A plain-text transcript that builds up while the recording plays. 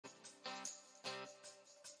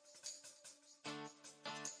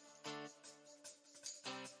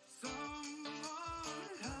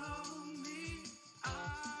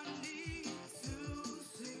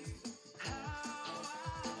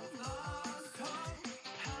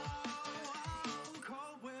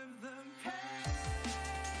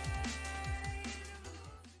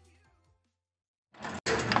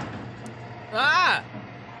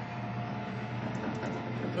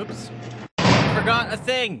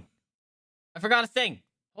forgot a thing.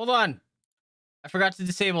 Hold on. I forgot to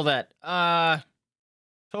disable that.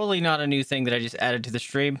 Totally not a new thing that I just added to the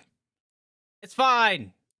stream. It's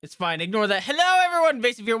fine. It's fine. Ignore that. Hello, everyone.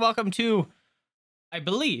 Vaesive here. Welcome to, I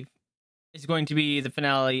believe, it's going to be the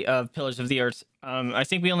finale of Pillars of the Earth. I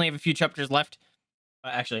think we only have a few chapters left.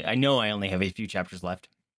 Actually, I know I only have a few chapters left.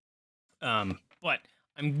 But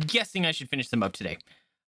I'm guessing I should finish them up today.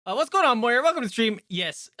 What's going on, Moyer? Welcome to the stream.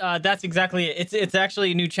 Yes, that's exactly it. It's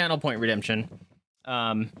actually a new channel point redemption.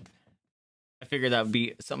 I figured that would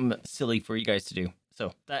be something silly for you guys to do.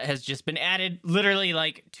 So that has just been added. Literally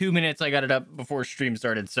like 2 minutes I got it up before stream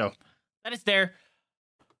started. So that is there.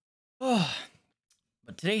 Oh,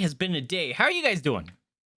 but today has been a day. How are you guys doing?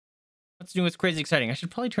 What's new? What's crazy exciting? I should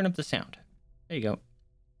probably turn up the sound. There you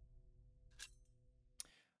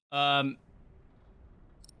go.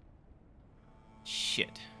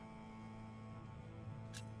 Shit.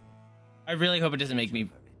 I really hope it doesn't make me...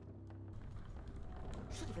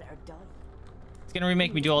 It's gonna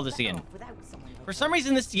remake me do all this again. For some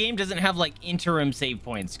reason, this game doesn't have, like, interim save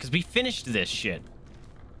points, because we finished this shit.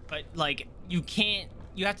 But, like, you can't...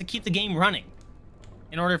 You have to keep the game running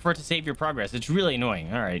in order for it to save your progress. It's really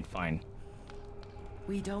annoying. Alright, fine.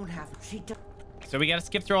 We don't have... So we gotta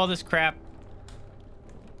skip through all this crap.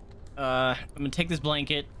 I'm gonna take this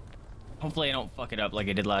blanket. Hopefully I don't fuck it up like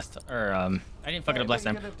I did last... Or, I didn't fuck it up last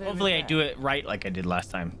time. Hopefully I do it right like I did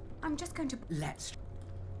last time. I'm just going to... Let's...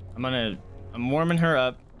 I'm warming her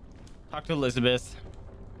up. Talk to Elizabeth.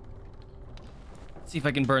 See if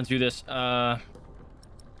I can burn through this. Here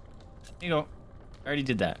you go. I already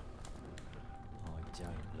did that. Here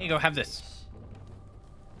you go. Have this.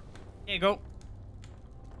 Here you go.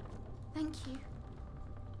 Thank you.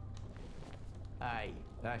 Hey,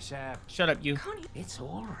 that's Shut up, you. It's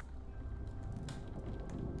all right.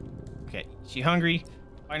 Okay, she hungry.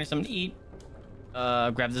 Find her something to eat.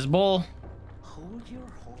 Grab this bowl. Hold your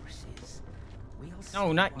horses.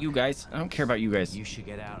 No, not you guys. I don't care about you guys. You should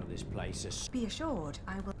get out of this place. Be assured,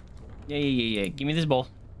 I will. Yeah. Give me this bowl.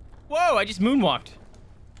 Whoa, I just moonwalked.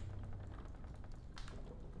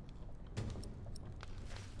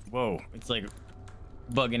 Whoa, it's like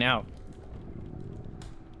bugging out.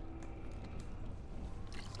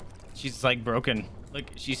 She's like broken. Look,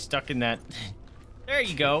 she's stuck in that. There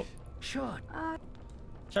you go. Sure.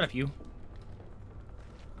 Shut up, you.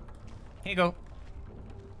 Here you go.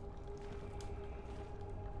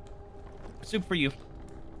 Soup for you.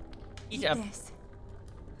 Eat up. This.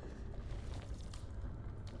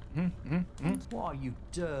 Why, you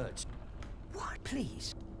dirt? What?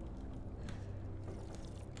 Please.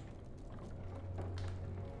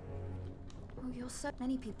 Oh, you're so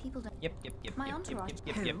many people don't. Yep. My entourage.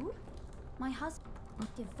 Yep. Who? My husband.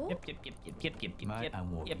 Divorce.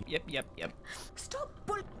 Yep. Stop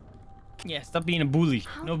bull... Yeah, stop being a bully.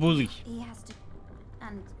 No bully. He has to.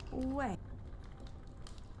 And wait.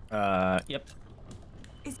 Yep.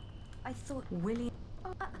 I thought William.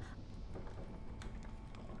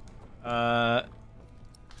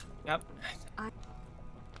 Yep.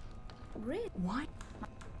 Really? Why?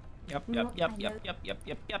 Yep.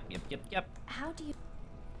 How do you?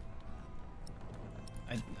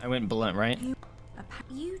 I went blunt, right? You.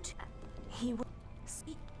 He will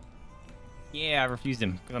speak. Yeah, I refused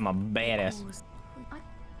him because I'm a badass.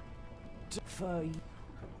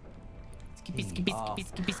 Skippy.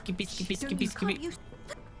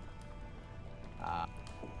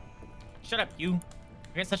 Shut up, you.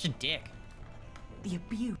 You're such a dick. The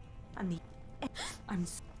abuse and the... I'm...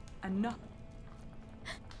 Enough.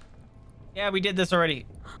 Yeah, we did this already.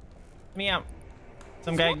 Let me out.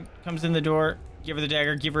 Some guy comes in the door. Give her the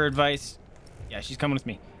dagger. Give her advice. Yeah, she's coming with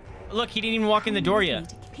me. Look, he didn't even walk in the door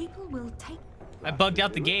yet. People will take... I bugged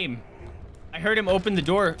out the game. I heard him open the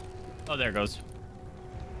door. Oh, there it goes.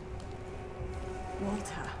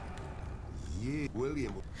 Walter. Yeah,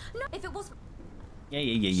 William. No, if it was.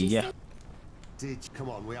 Yeah. Come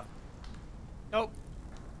on, we have... Nope.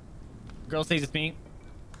 Girl stays with me.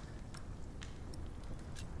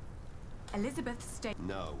 Elizabeth, stay.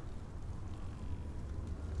 No.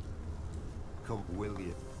 Come,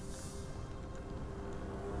 William.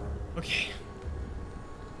 Okay.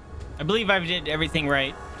 I believe I did everything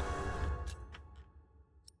right.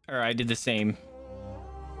 Or I did the same.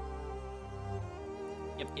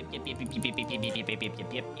 Yep.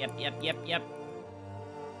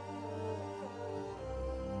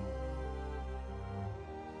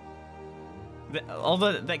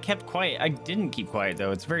 Although that kept quiet. I didn't keep quiet,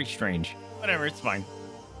 though. It's very strange. Whatever, it's fine.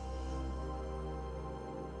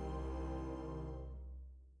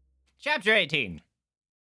 Chapter 18.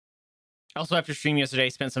 Also, after stream yesterday,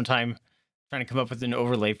 spent some time trying to come up with an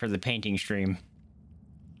overlay for the painting stream.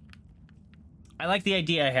 I like the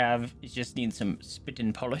idea I have. It just needs some spit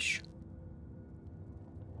and polish.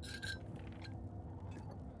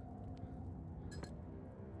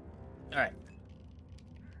 All right.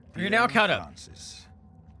 You're now Dear caught up. Francis,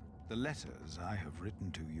 the letters I have written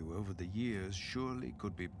to you over the years surely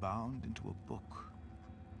could be bound into a book.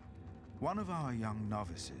 One of our young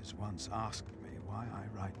novices once asked me why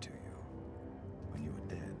I write to you when you are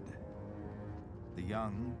dead. The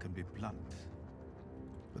young can be blunt,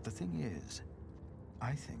 but the thing is,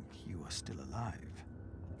 I think you are still alive.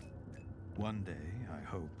 One day, I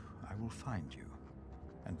hope, I will find you,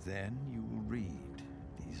 and then you will read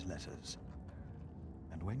these letters.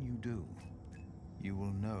 And when you do, you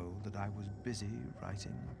will know that I was busy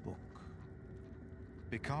writing a book.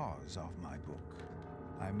 Because of my book,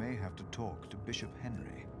 I may have to talk to Bishop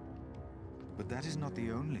Henry. But that is not the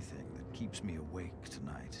only thing that keeps me awake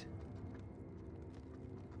tonight.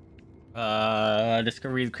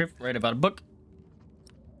 Discovery of the Crypt, write about a book.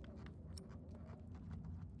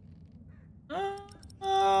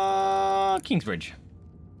 Kingsbridge.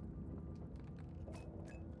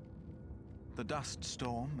 The dust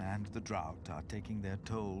storm and the drought are taking their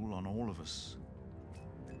toll on all of us.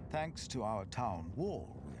 Thanks to our town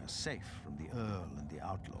wall, we are safe from the Earl and the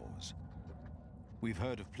Outlaws. We've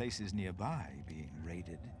heard of places nearby being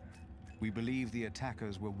raided. We believe the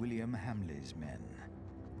attackers were William Hamley's men.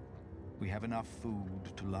 We have enough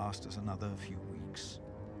food to last us another few weeks.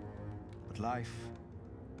 But life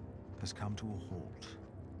has come to a halt.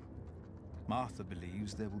 Martha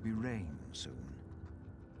believes there will be rain soon.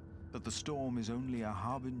 But the storm is only a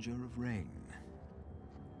harbinger of rain.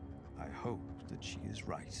 I hope that she is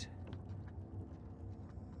right.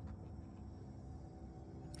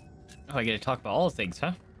 Oh, I get to talk about all things,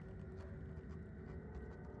 huh?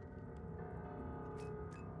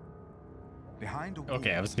 Behind a wall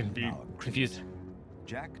Okay, I was gonna in be our crypt, confused.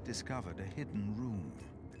 Jack discovered a hidden room.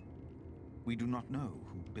 We do not know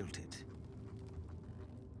who built it.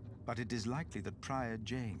 But it is likely that Prior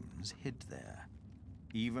James hid there,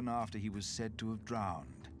 even after he was said to have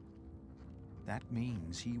drowned. That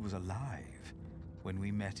means he was alive when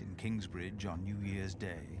we met in Kingsbridge on New Year's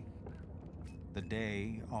Day, the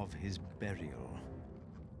day of his burial.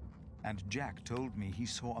 And Jack told me he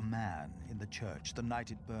saw a man in the church the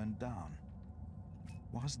night it burned down.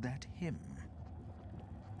 Was that him?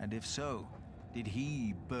 And if so, did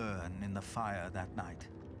he burn in the fire that night?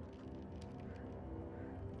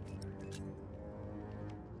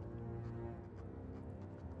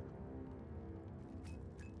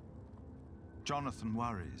 Jonathan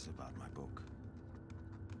worries about my book,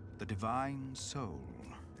 The Divine Soul.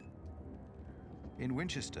 In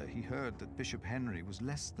Winchester, he heard that Bishop Henry was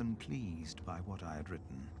less than pleased by what I had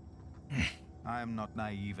written. I am not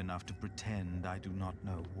naive enough to pretend I do not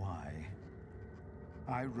know why.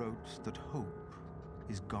 I wrote that hope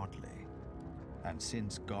is godly, and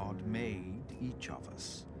since God made each of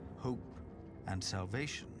us, hope and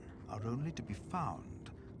salvation are only to be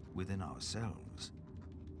found within ourselves.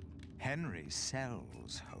 Henry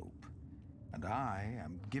sells hope, and I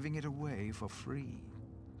am giving it away for free.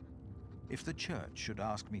 If the church should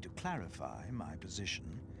ask me to clarify my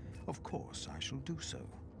position, of course I shall do so.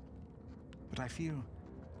 But I feel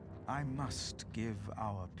I must give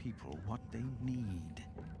our people what they need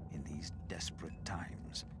in these desperate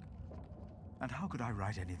times. And how could I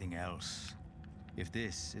write anything else if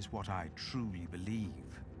this is what I truly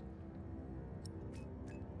believe?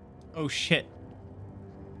 Oh shit.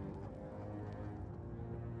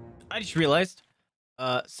 I just realized.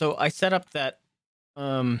 So I set up that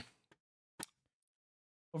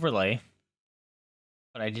overlay,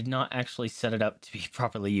 but I did not actually set it up to be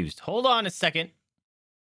properly used. Hold on a second.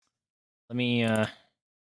 Let me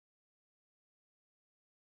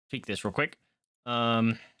tweak this real quick.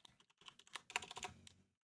 Boop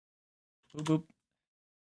boop.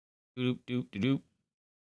 Doop doop doop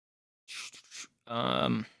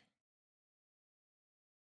doop.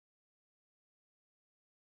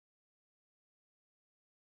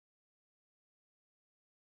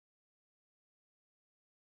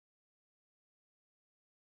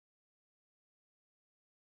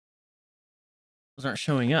 Those aren't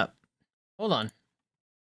showing up. Hold on.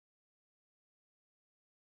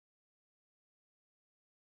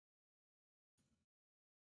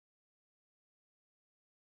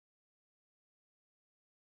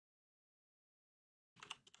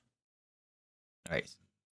 All right.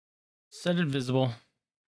 Set it visible.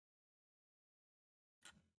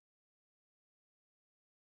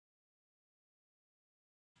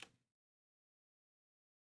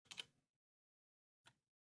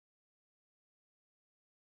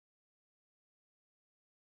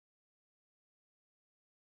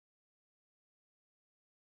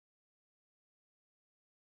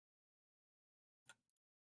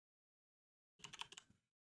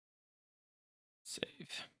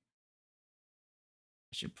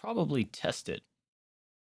 should probably test it.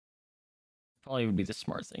 Probably would be the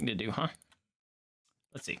smart thing to do, huh?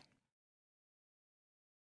 Let's see.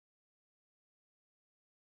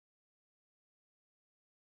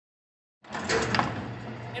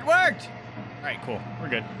 It worked! All right, cool. We're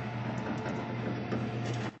good.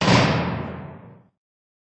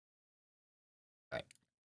 All right.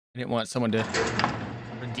 I didn't want someone to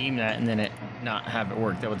redeem that and then it not have it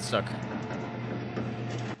work. That would suck.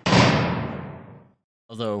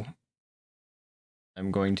 Although,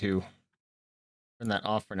 I'm going to turn that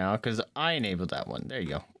off for now because I enabled that one. There you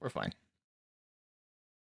go. We're fine.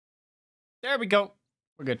 There we go.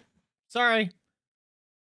 We're good. Sorry.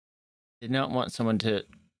 Did not want someone to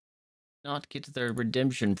not get their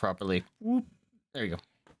redemption properly. Whoop. There you go.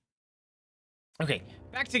 Okay,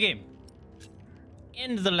 back to game.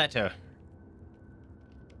 End the letter.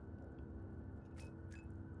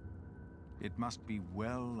 It must be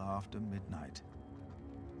well after midnight.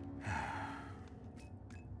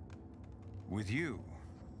 With you,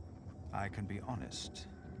 I can be honest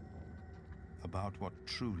about what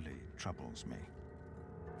truly troubles me.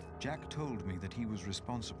 Jack told me that he was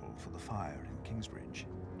responsible for the fire in Kingsbridge.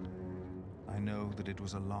 I know that it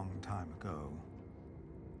was a long time ago.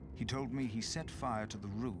 He told me he set fire to the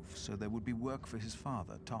roof so there would be work for his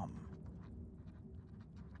father, Tom.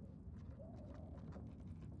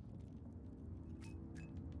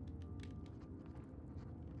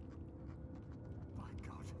 My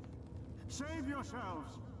God. Save yourselves!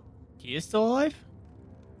 He is still alive?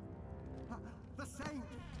 The saint!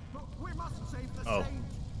 We must save the Oh. saint!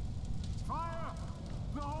 Fire!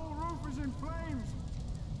 The whole roof is in flames!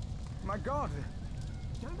 My God!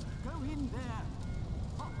 Don't go in there!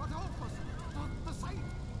 Adolphus! The saint!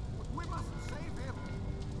 We must save him!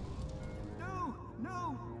 No!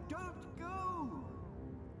 No! Don't go!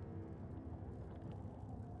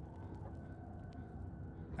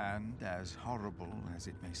 And as horrible as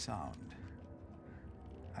it may sound,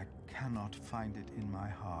 I cannot find it in my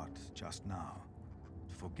heart just now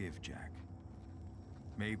to forgive Jack.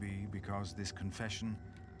 Maybe because this confession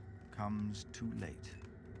comes too late,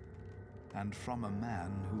 and from a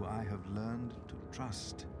man who I have learned to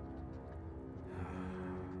trust.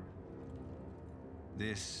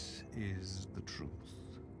 This is the truth.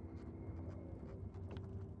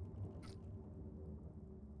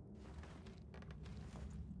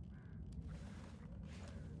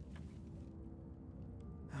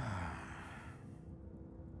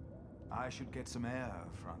 I should get some air,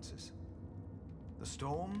 Francis. The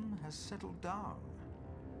storm has settled down.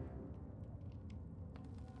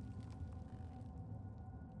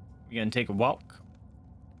 You gonna take a walk?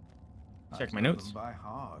 Check my I know notes. them by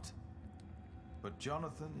heart, but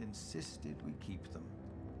Jonathan insisted we keep them.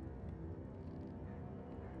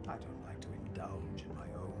 I don't like to indulge in my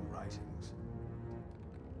own writings.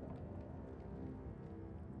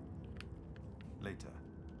 Later.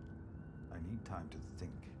 I need time to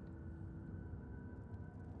think.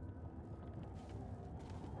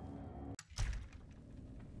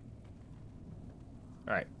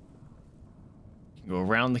 All right. You can go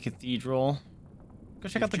around the cathedral. Go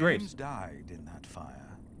check If out the James graves. died in that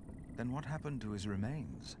fire, then what happened to his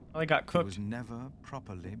remains? Oh, they got He cooked. was never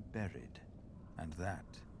properly buried, and that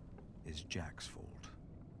is Jack's fault.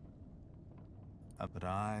 But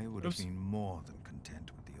I would have Oops. been more than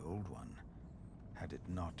content with the old one, had it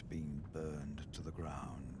not been burned to the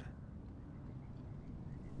ground.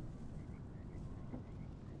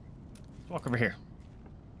 Let's walk over here.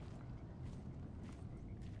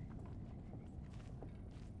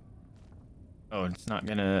 Oh, it's not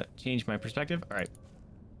gonna change my perspective? All right.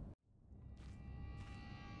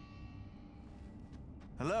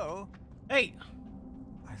 Hello? Hey!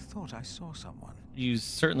 I thought I saw someone. You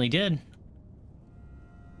certainly did.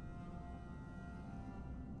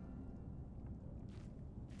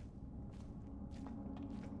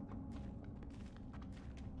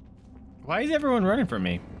 Why is everyone running from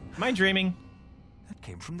me? Am I dreaming? That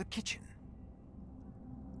came from the kitchen.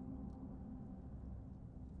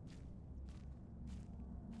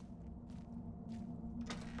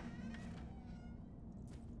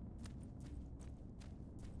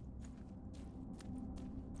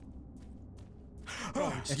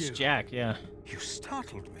 Oh, it's It's you. Jack, yeah. You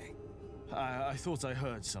startled me. I thought I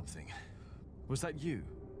heard something. Was that you?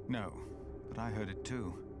 No, but I heard it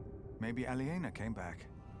too. Maybe Aliena came back.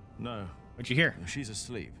 No, What'd you hear? she's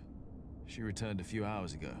asleep. She returned a few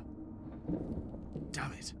hours ago.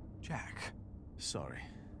 Damn it. Jack. Sorry.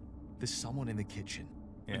 There's someone in the kitchen.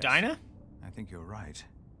 Yes, Medina? I think you're right.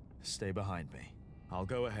 Stay behind me. I'll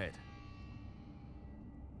go ahead.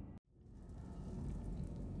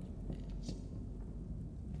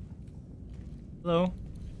 Hello?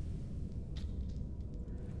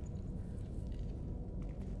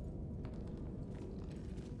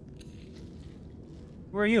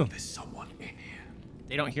 Who are you? There's someone in here.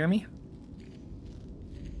 They don't hear me?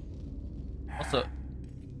 Also,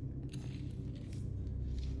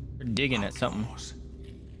 they're digging at something. Outlaws.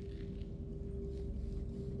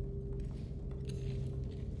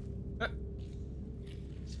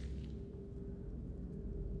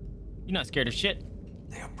 You're not scared of shit.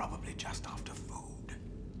 They are probably just after food.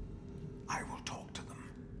 I will talk to them.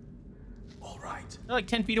 All right. They're like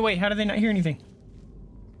 10 feet away. How do they not hear anything?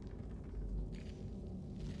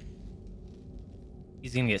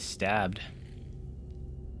 He's gonna get stabbed.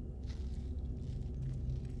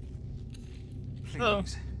 Please. Hello.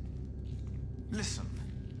 Listen.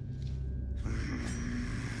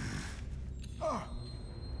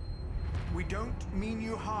 We don't mean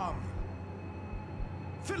you harm.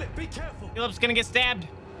 Philip, be careful! Philip's gonna get stabbed.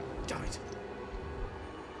 Damn it!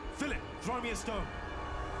 Philip, throw me a stone.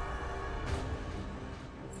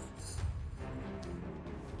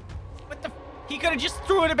 What the? He could have just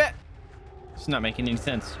threw it a bit. It's not making any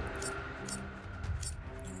sense.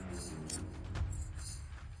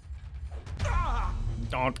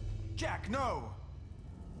 Donk. Jack, no!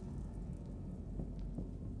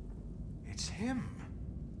 It's him,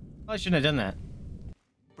 I shouldn't have done that.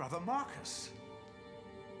 Brother Marcus.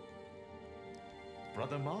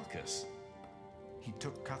 Brother Marcus. He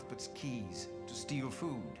took Cuthbert's keys to steal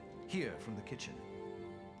food here from the kitchen.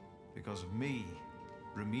 Because of me,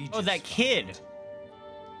 Remigius. Oh, that kid. found.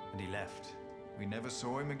 And he left. We never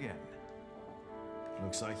saw him again.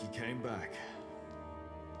 Looks like he came back.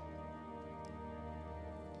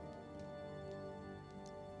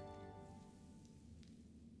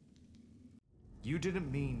 You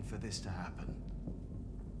didn't mean for this to happen.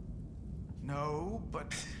 No,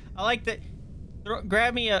 but I like that.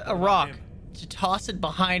 Grab me a rock to toss it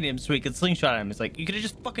behind him so he could slingshot him. It's like, you could have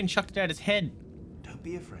just fucking chucked it at his head. Don't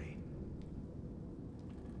be afraid.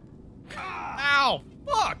 Ow!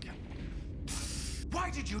 Fuck! why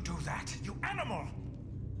did you do that, you animal?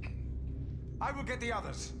 I will get the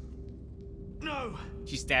others. No!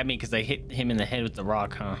 She stabbed me because I hit him in the head with the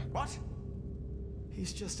rock, huh? What?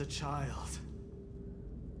 He's just a child.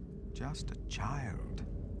 Just a child.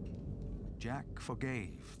 Jack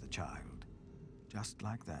forgave the child. Just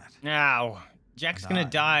like that. Now, Jack's And gonna I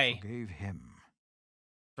die forgave him.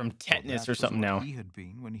 from For tetanus that or was something what now. he had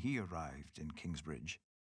been when he arrived in Kingsbridge.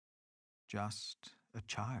 Just a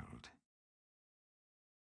child.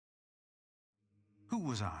 Who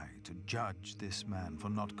was I to judge this man for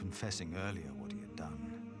not confessing earlier what he had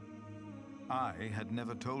done? I had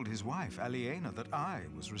never told his wife, Aliena, that I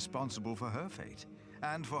was responsible for her fate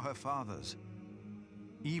and for her father's.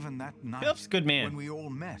 Even that night, Philip's a good man. when we all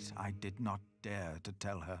met, I did not dare to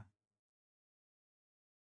tell her.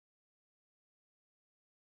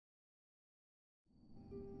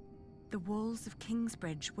 The walls of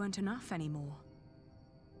Kingsbridge weren't enough anymore.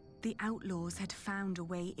 The outlaws had found a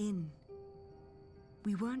way in.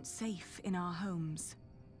 We weren't safe in our homes.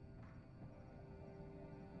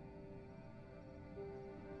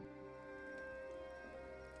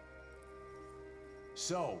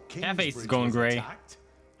 So, Cafe's Kingsbridge going was gray. attacked,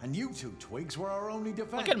 and you two twigs were our only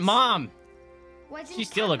defense. Look at Mom! Why didn't She's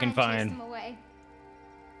still looking Catman chase fine. them away?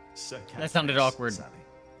 That sounded awkward. Sally.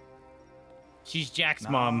 She's Jack's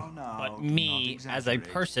No, mom, no, but do me, not as a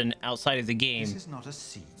exaggerate. person outside of the This game, is not a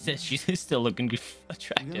scene. says she's still looking We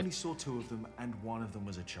attractive. only saw two of them, and one of them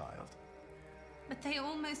was a child. But they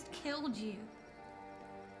almost killed you.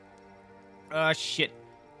 Shit.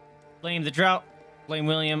 Blame the drought, blame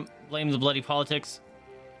William, blame the bloody politics.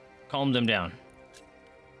 Calm them down.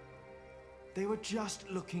 They were just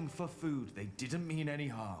looking for food. They didn't mean any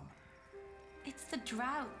harm. It's the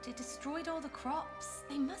drought. It destroyed all the crops.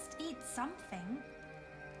 They must eat something.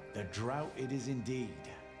 The drought it is indeed,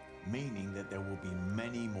 meaning that there will be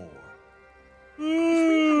many more.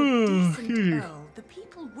 If we had a decent Earl, the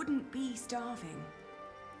people wouldn't be starving.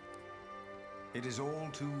 It is all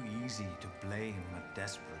too easy to blame a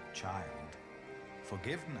desperate child.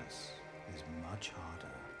 Forgiveness is much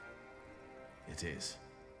harder. It is.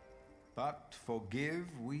 But forgive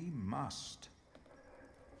we must.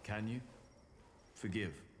 Can you?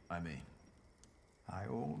 Forgive, I mean. I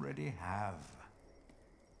already have.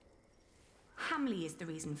 Hamley is the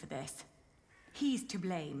reason for this. He's to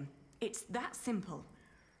blame. It's that simple.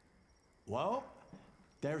 Well,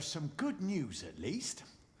 there's some good news at least.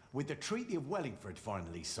 With the Treaty of Wellingford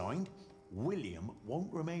finally signed, William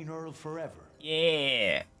won't remain Earl forever.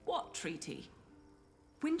 Yeah. What treaty?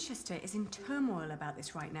 Winchester is in turmoil about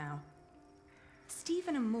this right now.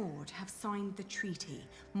 Stephen and Maud have signed the treaty.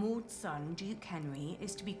 Maud's son, Duke Henry,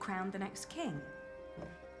 is to be crowned the next king.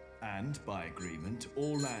 And by agreement,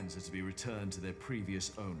 all lands are to be returned to their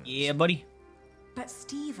previous owners. Yeah, buddy. But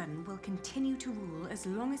Stephen will continue to rule as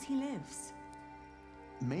long as he lives.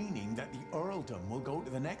 Meaning that the earldom will go to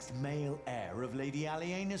the next male heir of Lady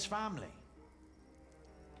Aliena's family.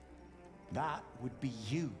 That would be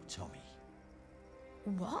you, Tommy.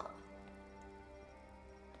 What?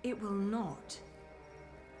 It will not.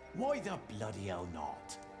 Why the bloody hell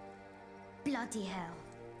not? Bloody hell.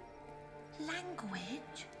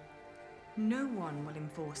 Language? No one will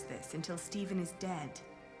enforce this until Stephen is dead.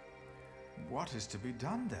 What is to be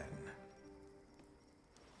done then?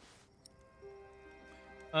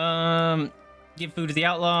 Give food to the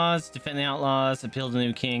outlaws, defend the outlaws, appeal to the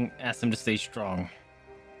new king, ask them to stay strong.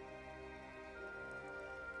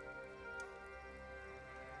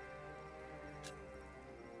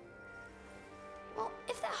 Well,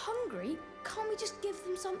 if they're hungry, can't we just give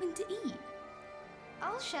them something to eat?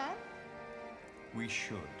 I'll share. We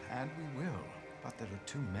should, and we will, but there are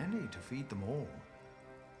too many to feed them all.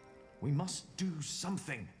 We must do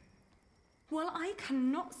something. Well, I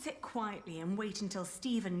cannot sit quietly and wait until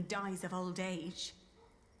Stephen dies of old age.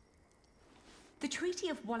 The Treaty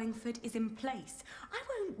of Wallingford is in place. I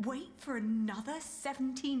won't wait for another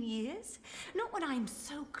 17 years. Not when I'm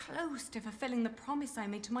so close to fulfilling the promise I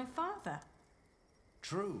made to my father.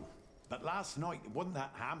 True, but last night it wasn't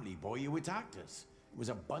that Hamley boy who attacked us. It was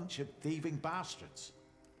a bunch of thieving bastards.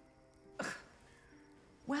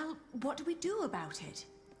 Well, what do we do about it?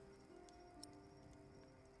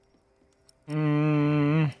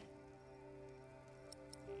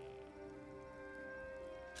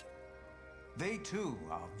 They too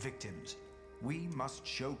are victims. We must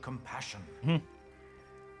show compassion.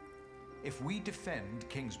 If we defend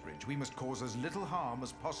Kingsbridge, we must cause as little harm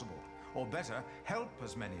as possible. Or better, help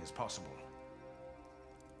as many as possible.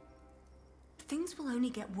 Things will only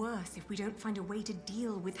get worse if we don't find a way to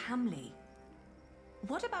deal with Hamley.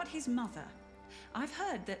 What about his mother? I've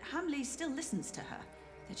heard that Hamley still listens to her,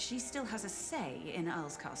 that she still has a say in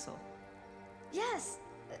Earlscastle. Yes,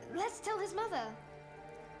 let's tell his mother.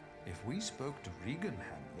 If we spoke to Regan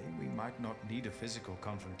Hamley, we might not need a physical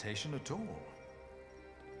confrontation at all.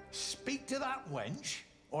 Speak to that wench?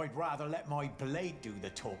 I'd rather let my blade do the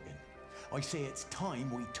talking. I say it's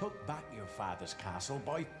time we took back your father's castle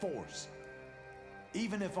by force.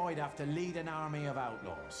 Even if I'd have to lead an army of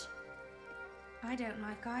outlaws. I don't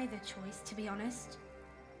like either choice, to be honest.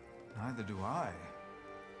 Neither do I.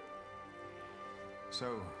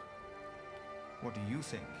 So, what do you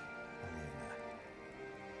think, Alina?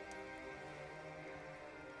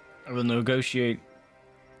 I will negotiate.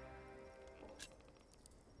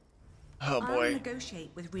 Oh boy. I'll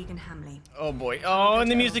negotiate with Regan Hamley. Oh boy. Oh, and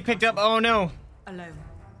the music picked up. Oh no. Alone.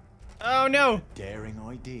 Oh no. Daring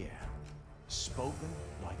idea. Spoken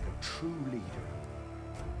like a true leader.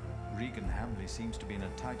 Regan Hamley seems to be in a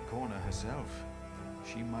tight corner herself.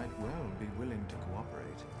 She might well be willing to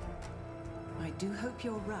cooperate. I do hope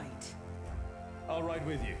you're right. I'll ride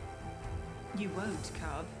with you. You won't,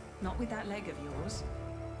 Cub. Not with that leg of yours.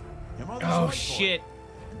 Your mother's Oh right, shit. boy.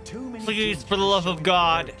 Too many Please, kids for the love of showing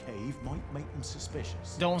God. their cave might make them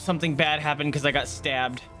suspicious. Don't something bad happen because I got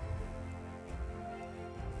stabbed.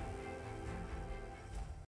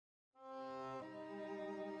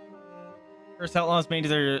 First outlaws made to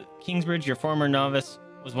their Kingsbridge. Your former novice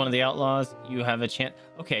was one of the outlaws. You have a chance.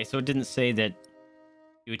 Okay, so it didn't say that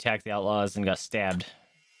you attacked the outlaws and got stabbed.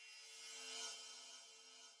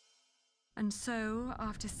 And so,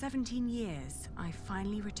 after 17 years, I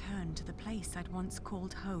finally returned to the place I'd once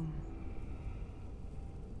called home.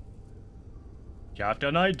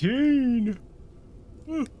 Chapter 19.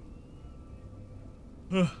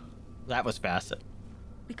 That was fast.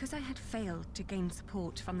 Because I had failed to gain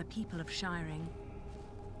support from the people of Shiring,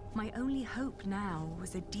 my only hope now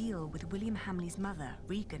was a deal with William Hamley's mother,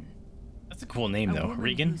 Regan. That's a cool name, A though. woman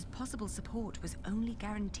Regan. whose possible support was only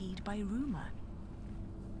guaranteed by rumor.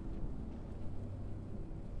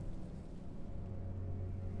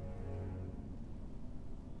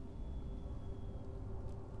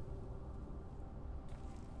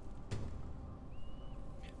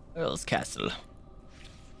 Earlscastle.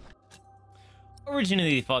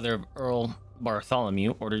 Originally, the father of Earl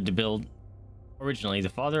Bartholomew ordered to build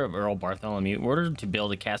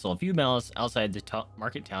a castle a few miles outside the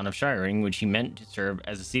market town of Shiring, which he meant to serve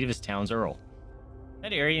as the seat of his town's earl.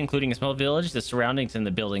 That area, including a small village, the surroundings, and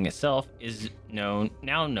the building itself, is now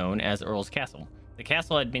known as Earlscastle. The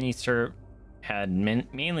castle had mainly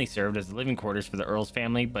served as the living quarters for the Earl's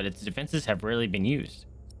family, but its defenses have rarely been used.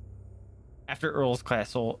 After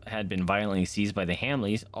Earlscastle had been violently seized by the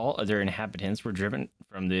Hamleys, all other inhabitants were driven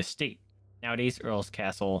from the estate. Nowadays,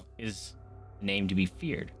 Earlscastle is a name to be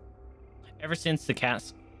feared. Ever since the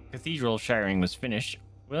cathedral of Shiring was finished,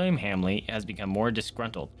 William Hamley has become more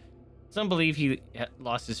disgruntled. Some believe he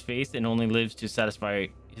lost his faith and only lives to satisfy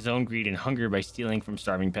his own greed and hunger by stealing from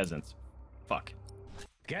starving peasants. Fuck.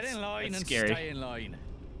 Get in line and scary. stay in line.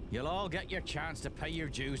 You'll all get your chance to pay your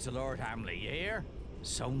dues to Lord Hamley, you hear?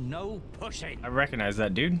 So no pushing. I recognize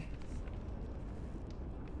that dude.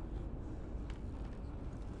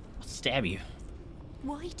 I'll stab you.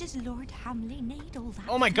 Why does Lord Hamley need all that?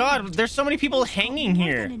 Oh my god, there's so many people hanging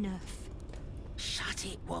here. Shut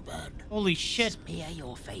it, woman. Holy shit. Smear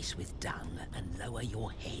your face with dung and lower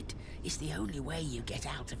your head. It's the only way you get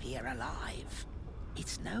out of here alive.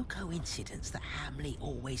 It's no coincidence that Hamley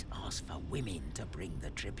always asks for women to bring the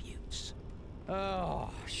tributes. Oh,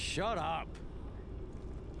 shut up.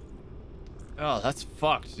 Oh, that's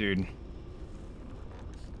fucked, dude.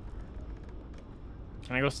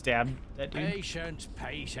 Can I go stab that dude? Patience,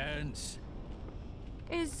 patience.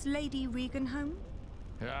 Is Lady Regan home?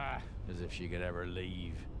 Ah, as if she could ever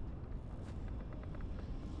leave.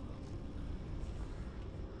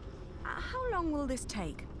 How long will this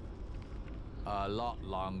take? A lot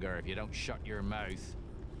longer if you don't shut your mouth.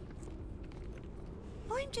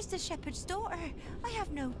 I'm just a shepherd's daughter. I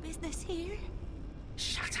have no business here.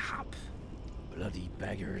 Shut up. Bloody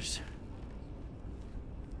beggars.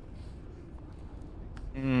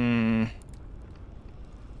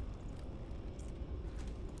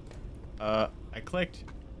 I clicked.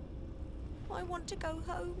 I want to go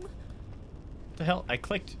home. What the hell? I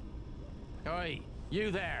clicked. Oi,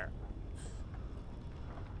 you there.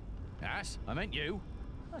 Yes, I meant you.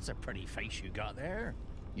 That's a pretty face you got there.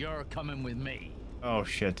 You're coming with me. Oh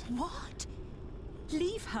shit. What?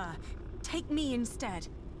 Leave her. Take me instead.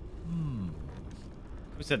 Who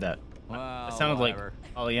said that? Well, It sounded whatever.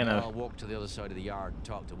 like Pollyanna. I'll walk to the other side of the yard and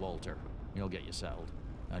talk to Walter. He'll get you settled.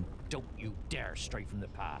 And don't you dare stray from the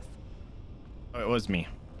path. Oh, it was me.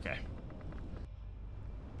 Okay.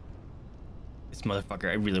 This motherfucker,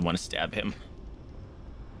 I really want to stab him.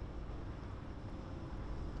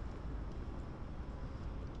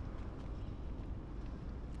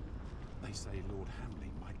 They say Lord Hamley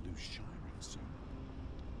might lose shiring soon.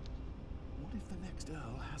 What if the next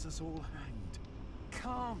Earl has us all hanged?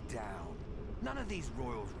 Calm down. None of these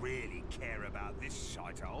royals really care about this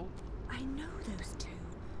shithole. I know those two.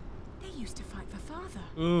 They used to fight for father.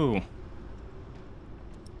 Ooh.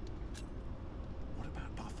 What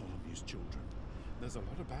about Bartholomew's children? There's a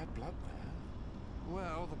lot of bad blood there.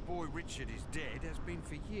 Well, the boy Richard is dead, has been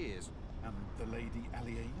for years. And the Lady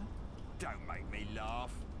Aliena? Don't make me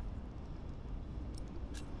laugh.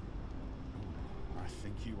 I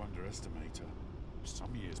think you underestimate her.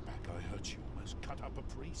 Some years back I heard she almost cut up a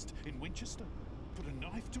priest in Winchester, put a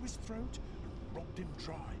knife to his throat and robbed him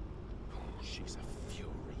dry. She's a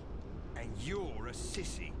fury. And you're a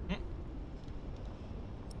sissy.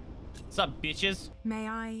 What's up, bitches? May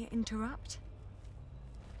I interrupt?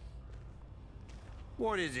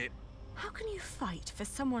 What is it? How can you fight for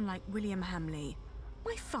someone like William Hamley?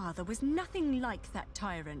 My father was nothing like that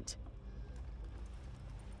tyrant.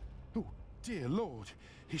 Oh, dear Lord,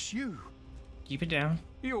 it's you. Keep it down.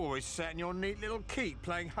 You always sat in your neat little keep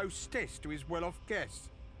playing hostess to his well-off guests,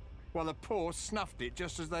 while the poor snuffed it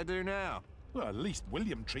just as they do now. Well, at least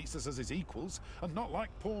William treats us as his equals, and not like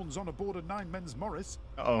pawns on a board of nine men's Morris.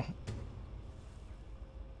 Uh-oh.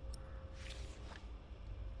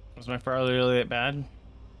 Was my father really that bad?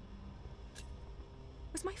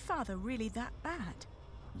 Was my father really that bad?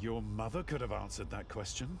 Your mother could have answered that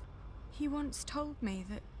question. He once told me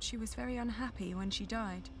that she was very unhappy when she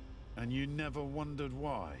died. And you never wondered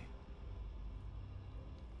why?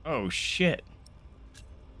 Oh, shit.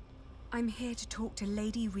 I'm here to talk to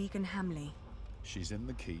Lady Regan Hamley. She's in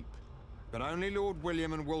the keep. But only Lord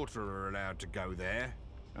William and Walter are allowed to go there.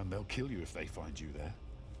 And they'll kill you if they find you there.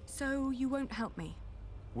 So you won't help me?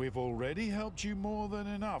 We've already helped you more than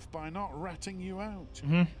enough by not ratting you out.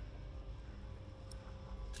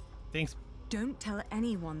 Thanks. Don't tell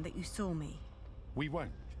anyone that you saw me. We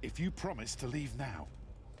won't, if you promise to leave now.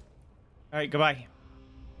 Alright, goodbye.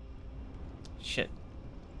 Shit.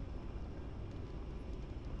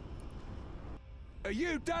 Are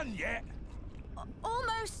you done yet?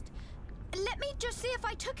 Almost. Let me just see if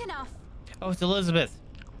I took enough. Oh, it's Elizabeth.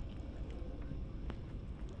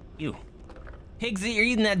 You. Pigs, you're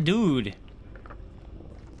eating that dude.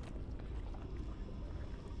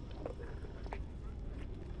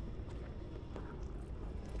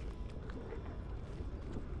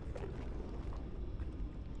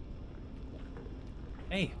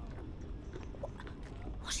 Hey.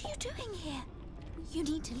 What are you doing here? You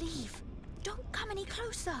need to leave. Don't come any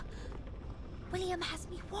closer. William has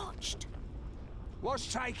me watched.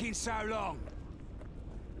 What's taking so long?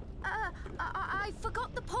 I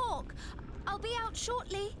forgot the pork. I'll be out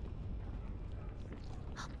shortly.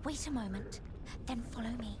 Wait a moment, then follow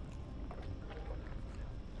me.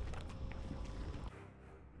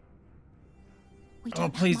 Oh,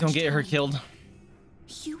 please don't get her killed.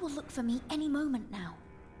 You will look for me any moment now.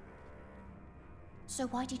 So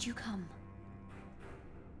why did you come?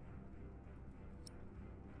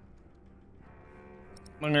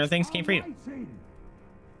 Among other things, came for you.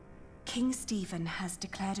 King Stephen has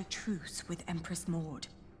declared a truce with Empress Maud.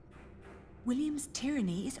 William's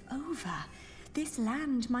tyranny is over. This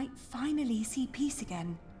land might finally see peace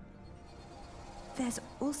again. There's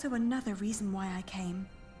also another reason why I came.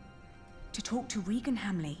 To talk to Regan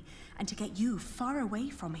Hamley and to get you far away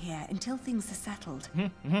from here until things are settled.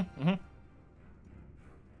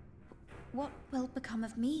 What will become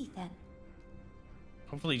of me then?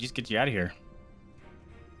 Hopefully just get you out of here.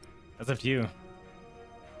 That's up to you.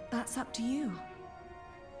 That's up to you.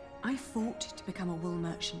 I fought to become a wool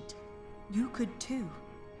merchant. You could too.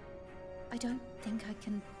 I don't think I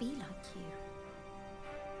can be like you.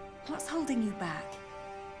 What's holding you back?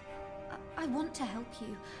 I want to help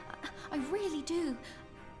you. I really do.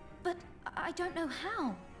 But I don't know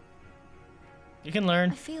how. You can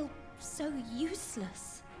learn. I feel so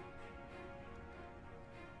useless.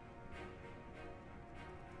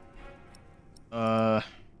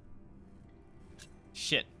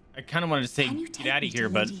 Shit. I kind of wanted to say get out of here,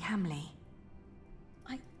 but Lady Hamley?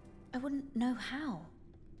 I wouldn't know how.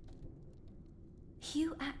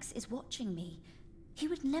 Hugh Axe is watching me. He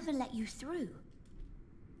would never let you through.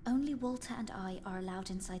 Only Walter and I are allowed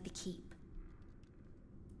inside the keep.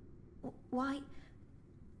 Why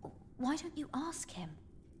don't you ask him?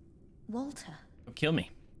 Walter. He'll kill me.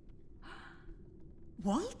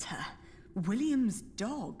 Walter? William's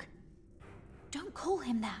dog? Don't call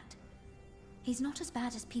him that. He's not as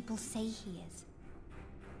bad as people say he is.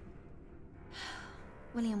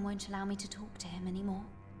 William won't allow me to talk to him anymore.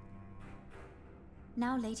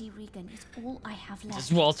 Now Lady Regan is all I have left.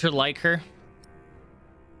 Does Walter like her?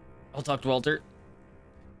 I'll talk to Walter.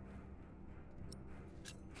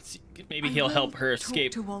 See, maybe he'll help her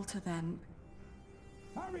escape. Talk to Walter then.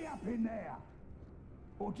 Hurry up in there!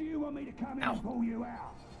 Or do you want me to come in and pull you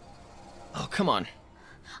out? Oh, come on.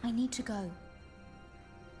 I need to go.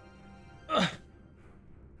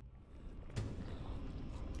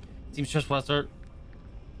 Seems just Walter.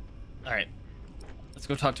 Alright. Let's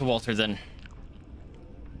go talk to Walter then.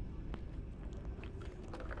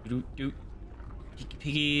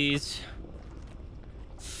 Piggies.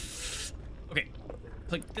 Okay.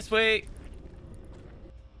 Click this way.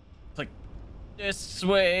 Click this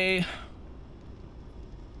way.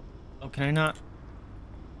 Oh, can I not?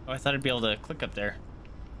 Oh, I thought I'd be able to click up there.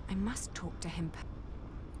 I must talk to him.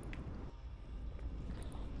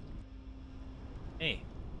 Hey.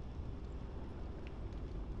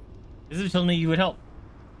 This is telling me you would help.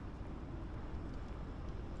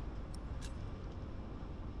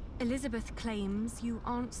 Elizabeth claims you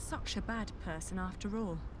aren't such a bad person after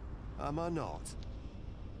all. Am I not?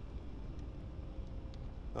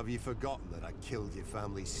 Have you forgotten that I killed your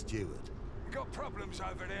family's steward? You got problems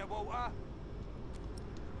over there, Walter?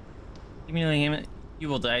 Give me the name. You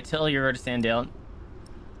will die. Tell your to stand down.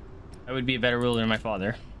 I would be a better ruler than my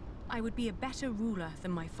father. I would be a better ruler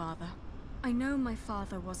than my father. I know my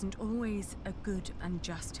father wasn't always a good and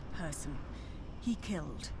just person. He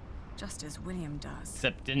killed, just as William does.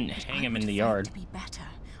 Except didn't But hang I him in would the fight yard. To be better,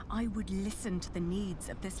 I would listen to the needs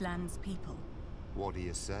of this land's people. What are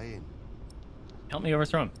you saying? Help me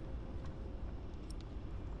overthrow him.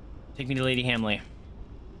 Take me to Lady Hamley.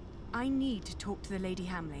 I need to talk to the Lady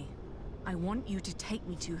Hamley. I want you to take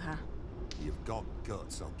me to her. You've got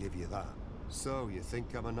guts, I'll give you that. So, you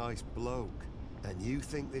think I'm a nice bloke? And you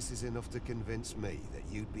think this is enough to convince me that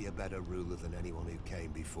you'd be a better ruler than anyone who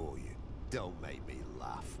came before you? Don't make me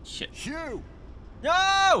laugh. Shit. Hugh!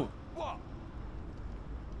 No! What?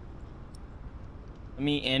 Let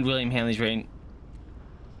me end William Hamley's reign.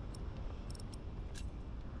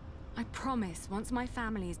 I promise, once my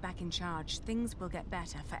family is back in charge, things will get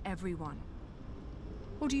better for everyone.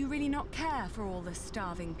 Or do you really not care for all the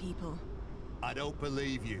starving people? I don't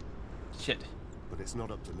believe you. Shit. But it's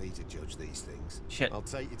not up to me to judge these things. Shit. I'll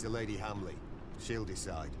take you to Lady Hamley. She'll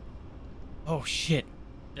decide. Oh, shit.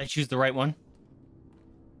 Did I choose the right one?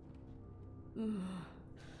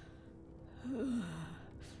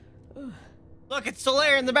 Look, it's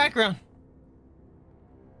Solaire in the background.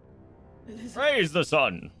 Elizabeth, Praise the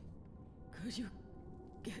sun. could you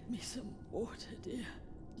get me some water, dear?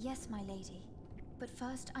 Yes, my lady. But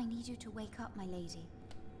first, I need you to wake up, my lady.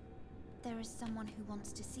 There is someone who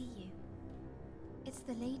wants to see you. It's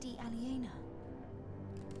the Lady Aliena.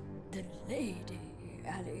 Lady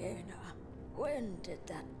Aliena, when did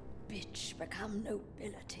that bitch become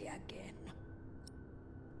nobility again?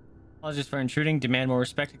 Apologies for intruding. Demand more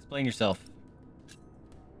respect. Explain yourself.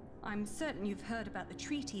 I'm certain you've heard about the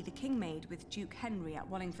treaty the king made with Duke Henry at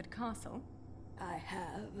Wallingford Castle. I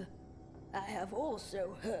have. I have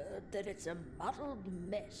also heard that it's a muddled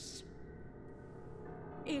mess.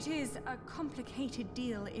 It is a complicated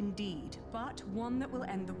deal indeed, but one that will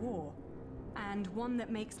end the war. And one that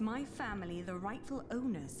makes my family the rightful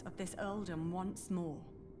owners of this earldom once more.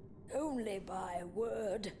 Only by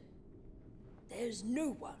word. There's no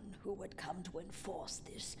one who would come to enforce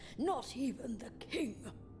this, not even the king.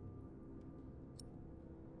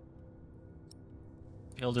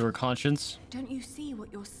 Appeal to her conscience. Don't you see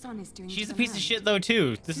what your son is doing? She's to a the piece of land? shit though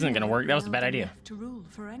too. This isn't gonna work. That was a bad idea. To rule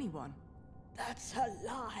for anyone. That's a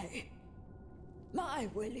lie. My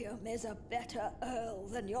William is a better earl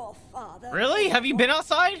than your father. Really? Have you been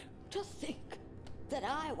outside? To think that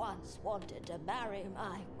I once wanted to marry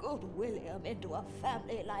my good William into a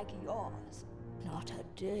family like yours. Not a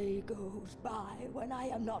day goes by when I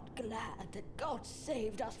am not glad that God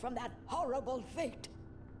saved us from that horrible fate.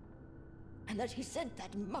 And that he sent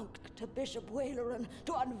that monk to Bishop Waleran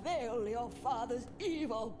to unveil your father's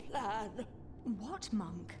evil plan. What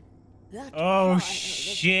monk? That Oh prior of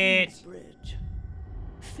shit. Kingsbridge,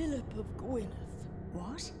 Philip of Gwynedd.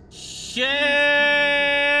 What? Shit!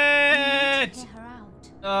 Hear her out.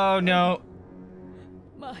 Oh no.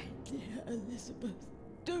 My dear Elizabeth,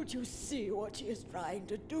 don't you see what she is trying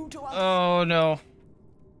to do to us? Oh no.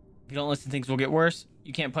 If you don't listen, things will get worse.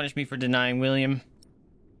 You can't punish me for denying William.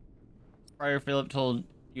 Prior Philip told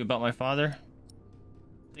you about my father.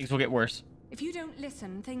 Things will get worse. If you don't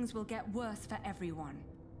listen, things will get worse for everyone.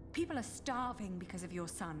 People are starving because of your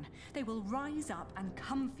son. They will rise up and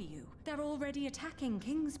come for you. They're already attacking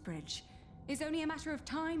Kingsbridge. It's only a matter of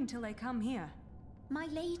time till they come here. My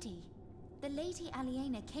lady. The Lady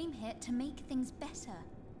Aliena came here to make things better.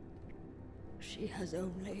 She has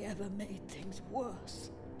only ever made things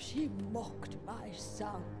worse. She mocked my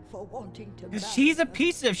son for wanting to marry She's a her.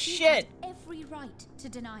 piece of She shit. had every right to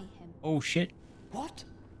deny him. Oh shit. What?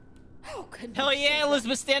 How can Hell you yeah, say that?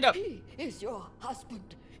 Elizabeth, stand up. He is your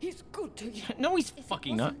husband. He's good to you. No, he's If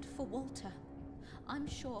fucking it not. wasn't for Walter, I'm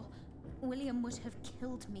sure William would have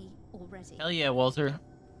killed me already. Hell yeah, Walter.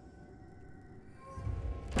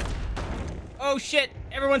 Oh shit!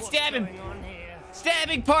 Everyone stab him!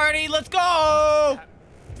 Stabbing party! Let's go!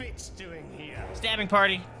 Bitch doing here? Stabbing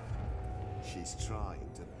party. She's trying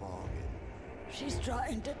to bargain. She's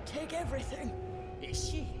trying to take everything. Is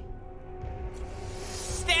she?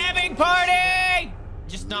 Stabbing party!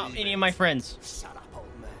 Just not any of my friends. Shut up, old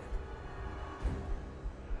man.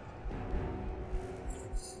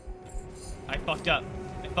 I fucked up.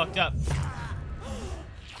 I fucked up.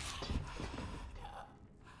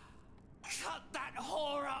 Cut that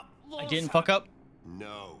whore up, I didn't fuck up.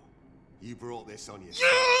 No. You brought this on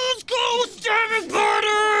yourself. Yeah, let's go! Stabbing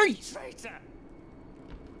party! Traitor!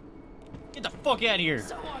 Get the fuck out of here.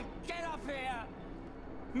 Someone get up here!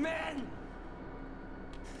 Men!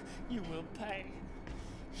 You will pay.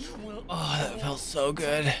 You will. Oh, that felt so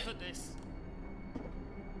good. For this.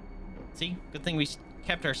 See? Good thing we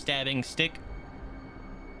kept our stabbing stick.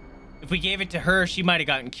 If we gave it to her, she might have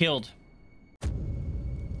gotten killed.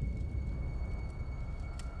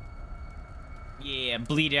 Yeah,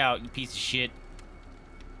 bleed out, you piece of shit.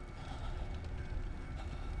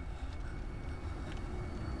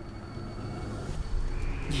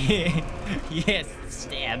 Yeah. Yes,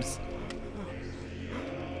 stabs.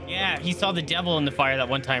 Yeah, he saw the devil in the fire that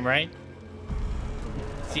one time, right?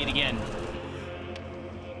 See it again.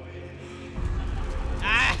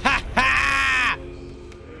 Ah ha ha!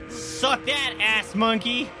 Suck that, ass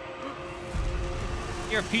monkey!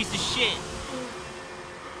 You're a piece of shit.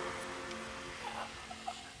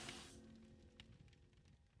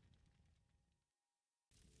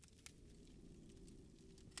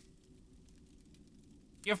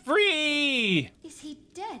 You're free! Is he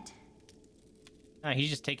dead? Ah,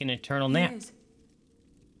 he's just taking an eternal nap. He is.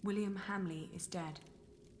 William Hamley is dead.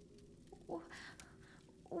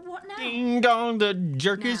 What now? Ding dong, the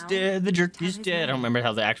jerk is Now, dead, the jerk tell is his dead. I don't name. remember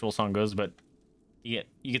how the actual song goes, but you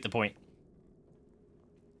get the point.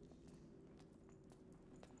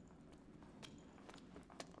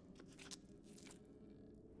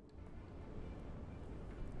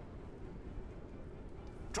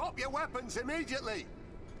 Drop your weapons immediately!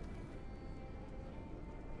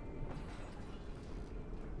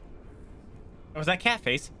 Oh, was that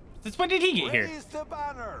Catface? Since when did he get here? Raise the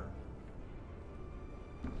banner!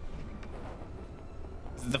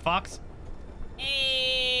 Is it the fox?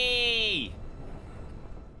 Hey!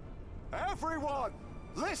 Hey!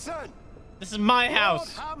 Listen! This is my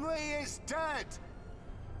house. Lord Hamley is dead!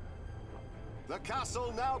 The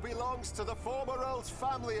castle now belongs to the former Earl's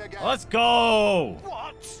family again. Let's go!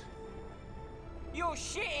 What? You're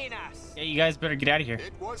shitting us! Yeah, you guys better get out of here.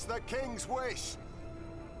 It was the king's wish.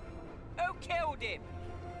 Who killed him?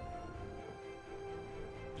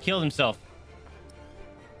 He killed himself.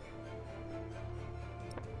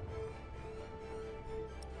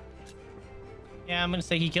 Yeah, I'm gonna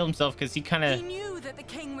say he killed himself because he kind of... He knew that the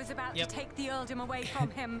king was about to take the earldom away from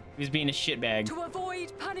him. He was being a shitbag. To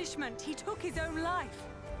avoid punishment, he took his own life.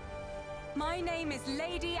 My name is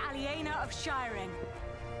Lady Aliena of Shiring.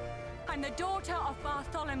 I'm the daughter of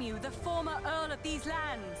Bartholomew, the former Earl of these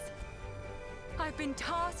lands. I've been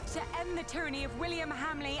tasked to end the tyranny of William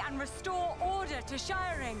Hamley and restore order to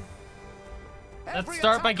Shiring. Let's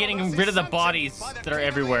start by getting rid of the bodies that are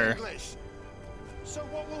everywhere. So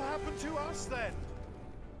what will happen to us then?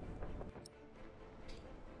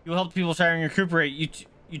 You will help people Shiring recuperate.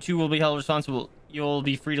 You two will be held responsible. You'll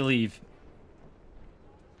be free to leave.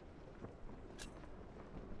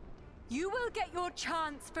 You will get your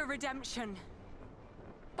chance for redemption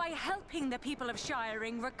by helping the people of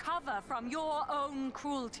Shiring recover from your own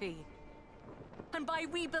cruelty, and by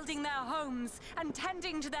rebuilding their homes and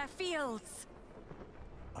tending to their fields.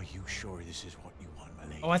 Are you sure this is what you want, my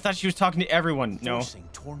lady? Oh, I thought she was talking to everyone. No. Forcing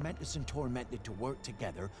tormentors and tormented to work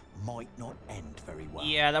together might not end very well.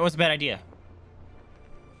 Yeah, that was a bad idea.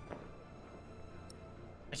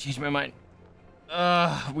 I changed my mind.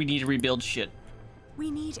 We need to rebuild shit. We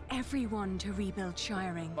need everyone to rebuild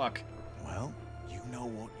Shiring. Fuck. Well, you know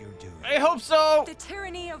what you're doing. I hope so! The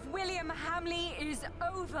tyranny of William Hamley is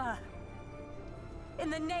over. In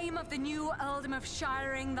the name of the new Earldom of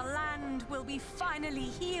Shiring, the land will be finally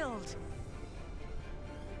healed.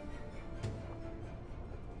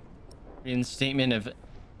 Reinstatement of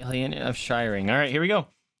Alien of Shiring. Alright, here we go.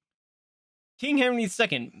 King Henry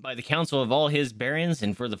II, by the council of all his barons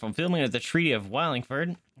and for the fulfillment of the Treaty of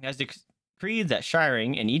Wallingford, has decreed that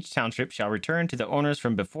Shiring and each township shall return to the owners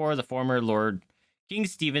from before the former Lord King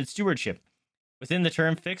Stephen's stewardship. Within the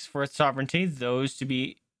term fixed for its sovereignty, those to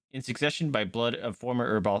be in succession by blood of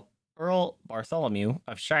former Earl Bartholomew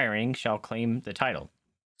of Shiring shall claim the title.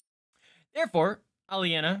 Therefore,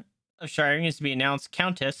 Aliena of Shiring is to be announced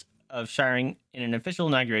Countess of Shiring in an official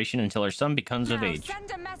inauguration until her son becomes of age.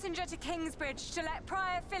 Send a messenger to Kingsbridge to let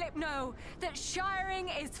Prior Philip know that Shiring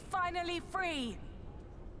is finally free.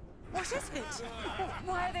 What is it?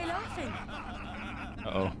 Why are they laughing?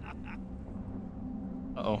 Uh-oh.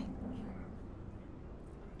 Uh-oh.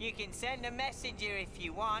 You can send a messenger if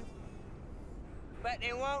you want, but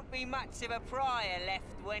there won't be much of a prior left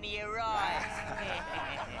when he arrives.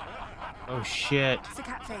 Oh, shit. It's a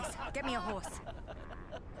cat face. Get me a horse.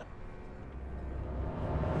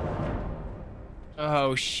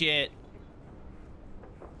 Oh, shit.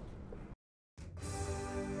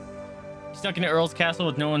 You stuck in Earlscastle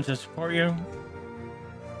with no one to support you?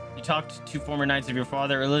 You talked to former knights of your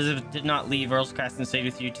father. Elizabeth did not leave Earlscastle and stayed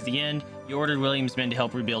with you to the end. You ordered William's men to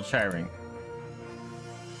help rebuild Shiring.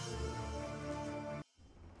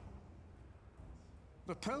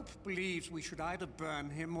 The Pope believes we should either burn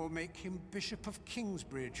him or make him Bishop of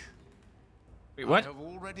Kingsbridge. Wait, what? I have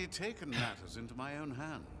already taken matters into my own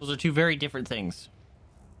hands. Those are two very different things.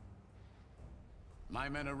 My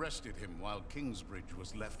men arrested him while Kingsbridge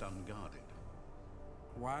was left unguarded.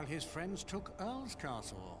 While his friends took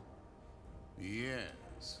Earlscastle.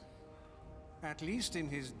 Yes. At least in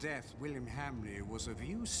his death, William Hamley was of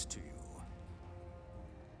use to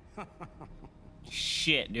you.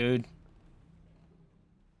 Shit, dude.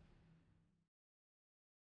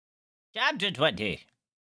 Chapter 20.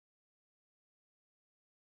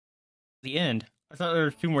 The end. I thought there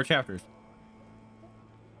were 2 more chapters.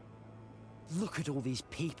 Look at all these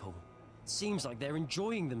people. It seems like they're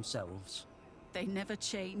enjoying themselves. They never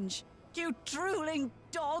change. You drooling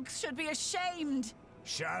dogs should be ashamed.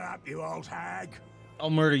 Shut up, you old hag. I'll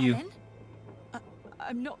murder you. Helen?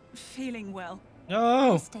 I'm not feeling well.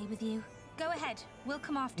 No. I'll stay with you. Go ahead. We'll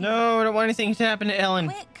come after you. No, I don't want anything to happen to Ellen.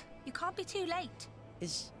 Quick. You can't be too late.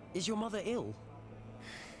 Is your mother ill?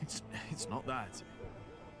 It's not that.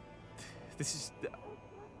 This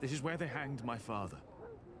is where they hanged my father.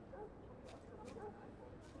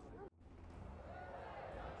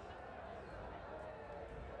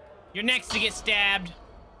 You're next to get stabbed.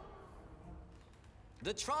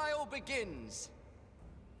 The trial begins.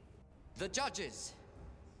 The judges.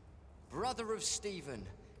 Brother of Stephen,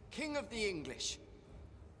 King of the English.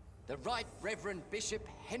 The Right Reverend Bishop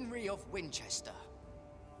Henry of Winchester.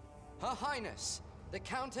 Her Highness, the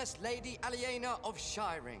Countess Lady Aliena of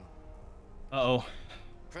Shiring. Uh-oh.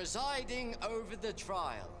 Presiding over the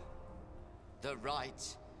trial, the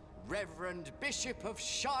Right Reverend Bishop of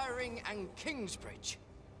Shiring and Kingsbridge,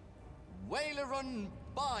 Wailerun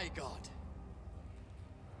Bygod.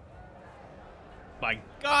 My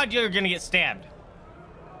God, you're gonna get stabbed.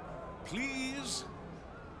 Please.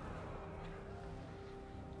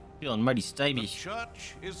 Feeling mighty The stymish.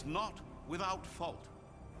 church is not without fault.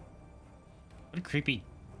 What a creepy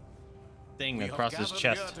thing We across have his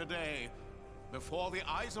gathered chest. here today, before the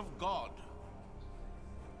eyes of God,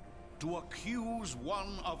 to accuse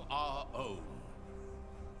one of our own.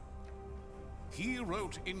 He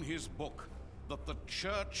wrote in his book that the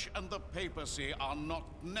church and the papacy are not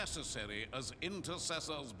necessary as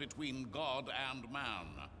intercessors between God and man.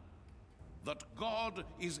 That God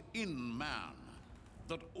is in man.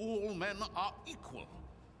 That all men are equal.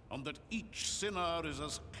 And that each sinner is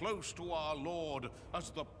as close to our Lord as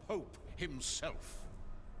the Pope himself.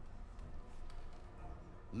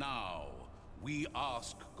 Now, we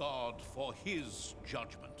ask God for his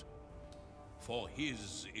judgment. For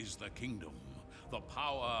his is the kingdom, the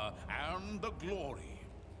power, and the glory.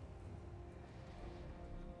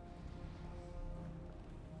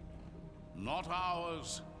 Not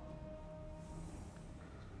ours,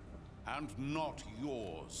 and not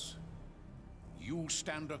yours. You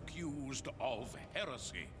stand accused of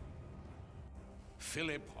heresy.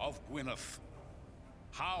 Philip of Gwynedd,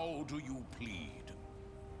 how do you plead?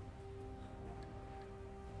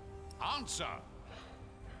 Answer!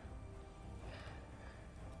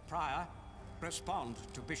 Prior, respond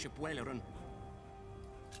to Bishop Wailerun.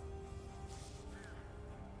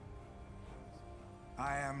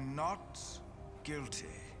 I am not guilty.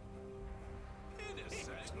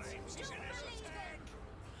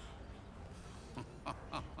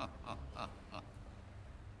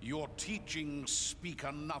 Your teachings speak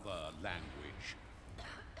another language.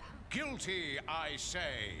 Guilty, I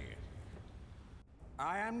say.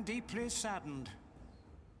 I am deeply saddened.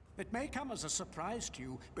 It may come as a surprise to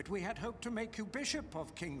you, but we had hoped to make you Bishop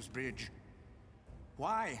of Kingsbridge.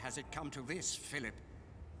 Why has it come to this, Philip?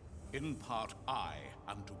 In part, I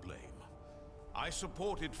am to blame. I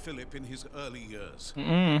supported Philip in his early years.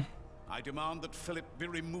 I demand that Philip be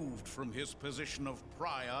removed from his position of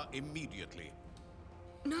prior immediately.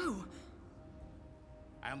 No.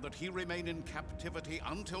 And that he remain in captivity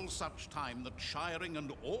until such time that Shiring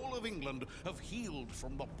and all of England have healed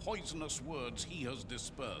from the poisonous words he has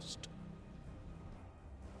dispersed.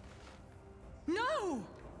 No!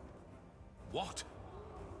 What?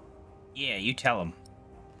 Yeah, you tell him.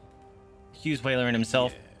 Accuse Wailerun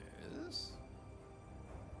himself. Yes.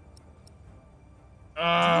 Do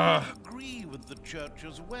you agree with the church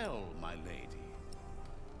as well, my lady?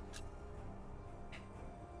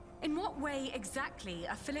 In what way exactly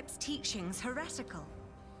are Philip's teachings heretical?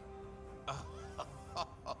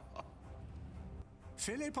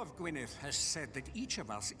 Philip of Gwynedd has said that each of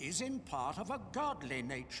us is in part of a godly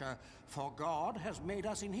nature, for God has made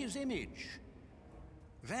us in his image.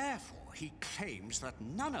 Therefore, he claims that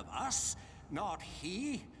none of us, not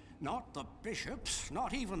he, not the bishops,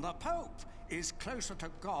 not even the Pope, is closer to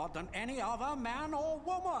God than any other man or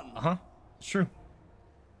woman. It's true.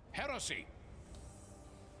 Heresy.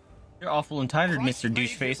 You're awful entitled, Christ Mr. made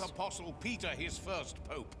Doucheface. his apostle Peter his first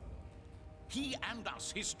pope. He and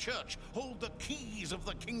us, his church, hold the keys of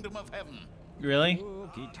the kingdom of heaven. Really?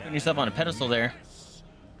 Putting yourself on a pedestal there.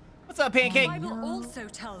 What's up, Pancake? The Bible also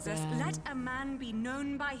tells us, let a man be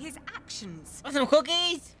known by his actions. Want some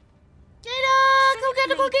cookies? Jada, go get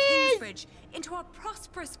the cookies! Kingsbridge into a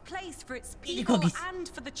prosperous place for its Eat the people cookies. and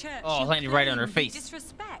for the church. Oh, you landed right on her claim face.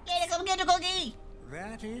 Disrespect. Jada, come get the cookie!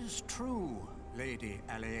 That is true, Lady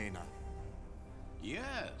Aliena.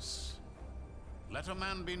 Yes. Let a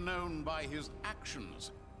man be known by his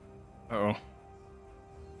actions. Uh-oh.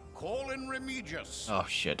 Call in Remigius. Oh,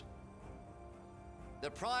 shit.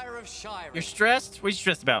 The Prior of Shiring. You're stressed? What are you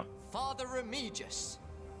stressed about? Father Remigius.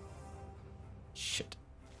 Shit.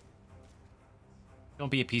 Don't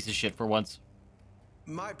be a piece of shit for once.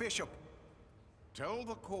 My bishop. Tell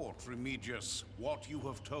the court, Remigius, what you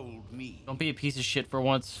have told me. Don't be a piece of shit for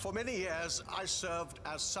once. For many years, I served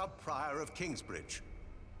as sub-prior of Kingsbridge.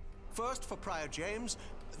 First for Prior James,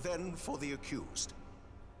 then for the accused.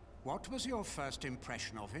 What was your first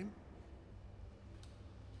impression of him?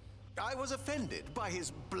 I was offended by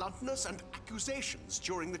his bluntness and accusations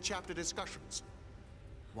during the chapter discussions.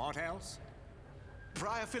 What else?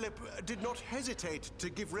 Prior Philip did not hesitate to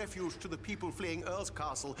give refuge to the people fleeing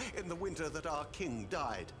Earlscastle in the winter that our king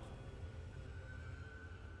died.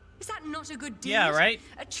 Is that not a good deed? Yeah, right?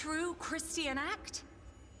 A true Christian act?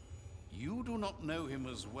 You do not know him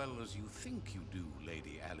as well as you think you do,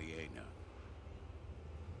 Lady Aliena.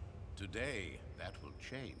 Today, that will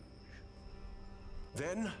change.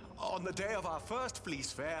 Then, on the day of our first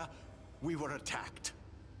fleece fair, we were attacked.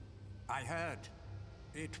 I heard.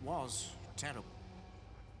 It was terrible.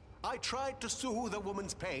 I tried to soothe the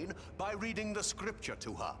woman's pain by reading the scripture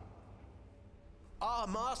to her. Our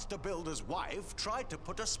master builder's wife tried to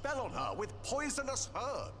put a spell on her with poisonous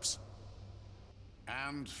herbs.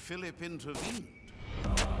 And Philip intervened.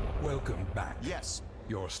 Welcome back. Yes.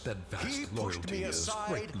 Your steadfast He pushed loyalty me is aside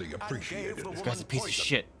greatly and appreciated. gave the This guy's a piece of poison.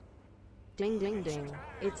 shit. Ding ding ding.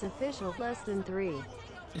 It's official less than 3.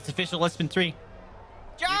 It's official less than 3.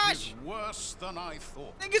 Josh! It is worse than I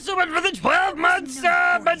thought. Thank you so much for the 12 months,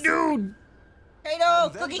 my dude! Hey, no,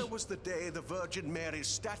 then there was the day the Virgin Mary's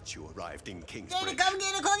statue arrived in Kingsbridge. Come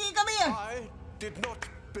get a cookie, come here! I did not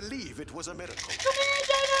believe it was a miracle.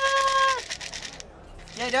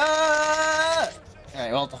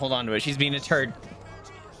 Alright, well, hold on to it. She's being a turd.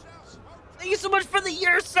 Thank you so much for the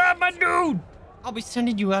year, sub, my dude! I'll be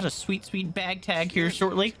sending you out a sweet, sweet bag tag here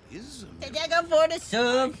shortly. Thank you for the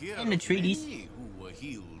sub and the treaties.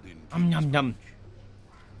 Num num.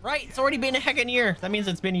 Right, it's already been a heckin' year. That means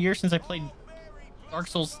it's been a year since I played Dark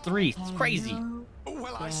Souls 3. It's crazy.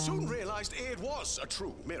 Well, I soon realized it was a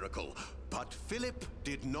true miracle, but Philip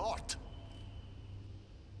did not.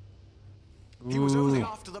 He was only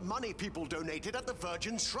after the money people donated at the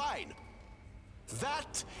Virgin's Shrine.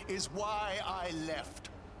 That is why I left.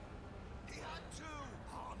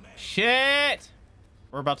 Shit!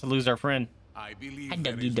 We're about to lose our friend. I believe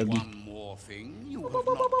there is one more thing you have not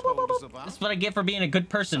told us about. That's what I get for being a good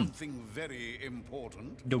person. Something very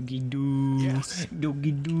important. Doggy doo. Yes.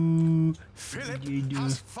 Doggy doo. Philip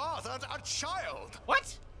has fathered a child.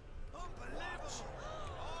 What?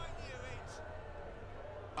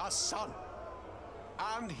 A son.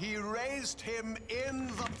 And he raised him in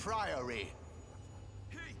the priory.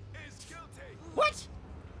 He is guilty. What?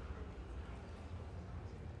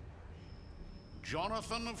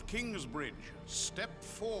 Jonathan of Kingsbridge, step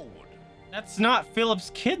forward. That's not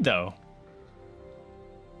Philip's kid, though.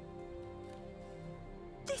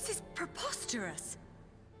 This is preposterous.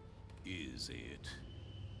 Is it?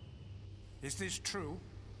 Is this true?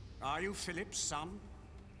 Are you Philip's son?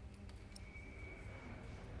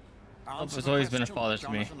 Philip has always been a father to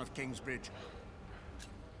me. Jonathan of Kingsbridge.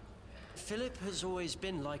 Philip has always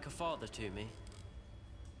been like a father to me.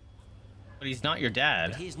 But he's not your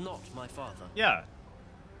dad. But he's not my father. Yeah.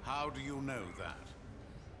 How do you know that?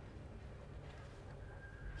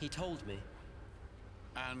 He told me.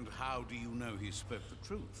 And how do you know he spoke the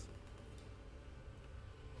truth?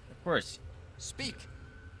 Of course. Speak.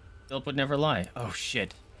 Philip would never lie. Oh,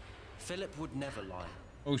 shit. Philip would never lie.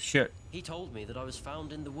 Oh, shit. He told me that I was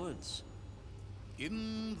found in the woods.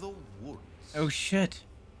 In the woods? Oh, shit.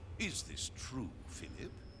 Is this true,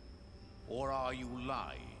 Philip? Or are you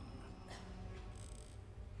lying?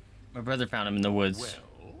 My brother found him in the woods.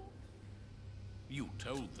 Well, you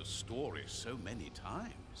told the story so many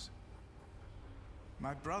times.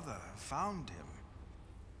 My brother found him.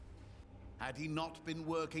 Had he not been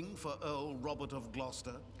working for Earl Robert of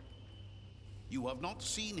Gloucester? You have not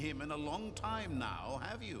seen him in a long time now,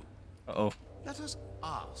 have you? Uh-oh. Let us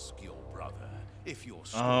ask your brother if your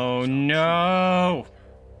story Oh, no!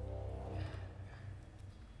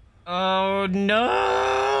 Oh,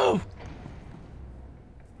 no!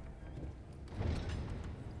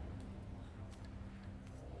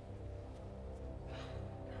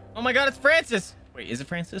 Oh my god, it's Francis! Wait, is it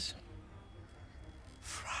Francis?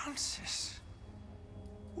 Francis?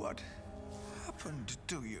 What happened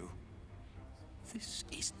to you? This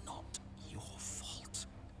is not your fault.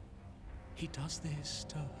 He does this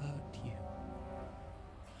to hurt you.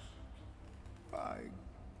 My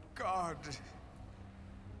God.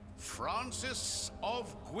 Francis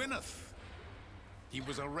of Gwyneth. He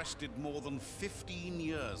was arrested more than 15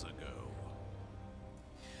 years ago.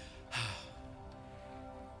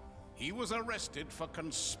 He was arrested for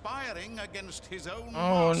conspiring against his own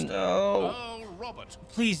master, no. Earl Robert.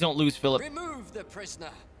 Please don't lose Philip. Remove the prisoner.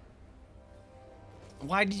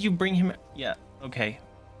 Why did you bring him? Yeah, okay.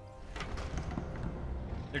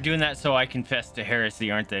 They're doing that so I confess to heresy,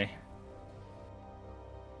 aren't they?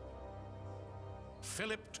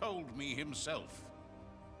 Philip told me himself,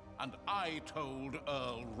 and I told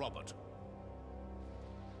Earl Robert.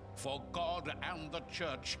 For God and the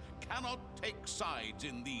Church cannot take sides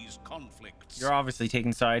in these conflicts. You're obviously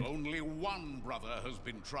taking side. Only one brother has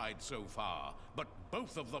been tried so far, but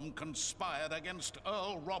both of them conspired against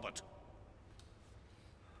Earl Robert.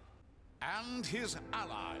 And his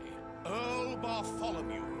ally, Earl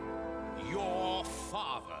Bartholomew, your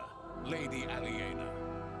father, Lady Aliena.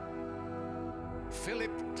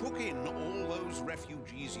 Philip took in all those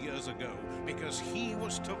refugees years ago because he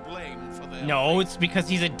was to blame for their No, fate, it's because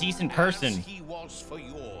he's a decent person. as he was for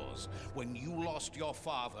yours when you lost your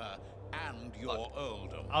father and your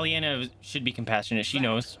earldom. Aliena should be compassionate. She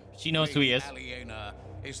knows. She knows who he is. Aliena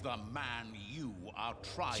is the man you are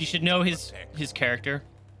trying. She should know to his protect. character.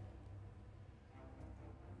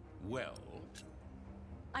 Well,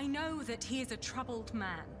 I know that he is a troubled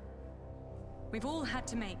man. We've all had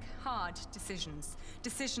to make hard decisions.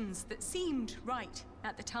 Decisions that seemed right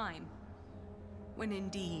at the time, when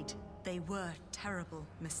indeed they were terrible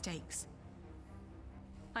mistakes.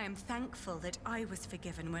 I am thankful that I was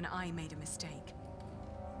forgiven when I made a mistake.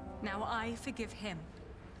 Now I forgive him.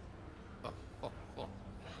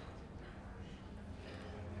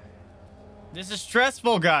 This is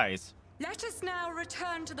stressful, guys. Let us now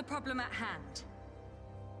return to the problem at hand.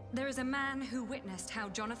 There is a man who witnessed how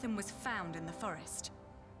Jonathan was found in the forest.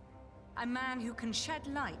 A man who can shed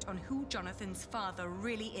light on who Jonathan's father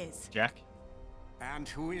really is. Jack? And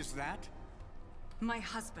who is that? My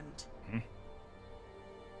husband.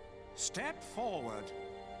 Step forward.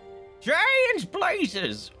 Giants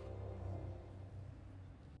blazes!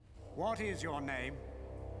 What is your name?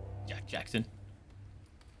 Jack Jackson.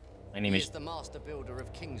 My name He is... is the master builder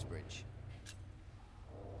of Kingsbridge.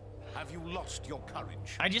 have you lost your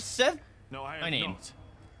courage? I just said No, I my am name. not.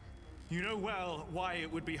 You know well why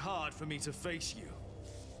it would be hard for me to face you.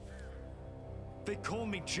 They call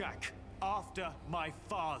me Jack, after my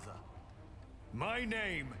father. My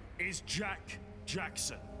name is Jack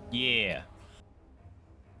Jackson. Yeah.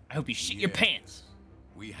 I hope you shit your pants.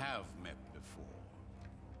 We have met before.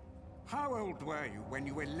 How old were you when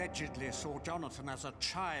you allegedly saw Jonathan as a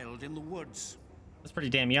child in the woods? That's pretty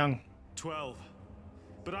damn young. 12.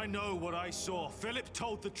 But I know what I saw. Philip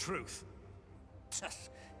told the truth.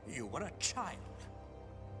 You were a child.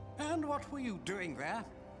 And what were you doing there,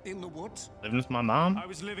 in the woods? Living with my mom? I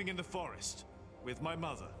was living in the forest, with my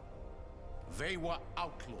mother. They were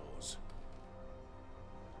outlaws.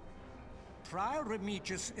 Prior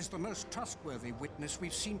Remigius is the most trustworthy witness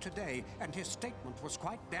we've seen today, and his statement was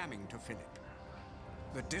quite damning to Philip.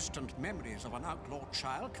 The distant memories of an outlaw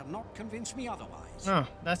child cannot convince me otherwise. Oh,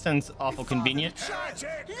 that sounds awful convenient. Let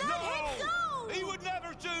him go! He would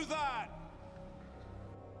never do that!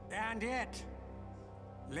 And yet,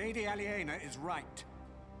 Lady Aliena is right.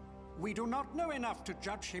 We do not know enough to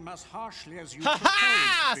judge him as harshly as you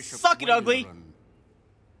propose, Bishop Suck it, ugly! Wayland.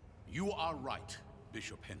 You are right,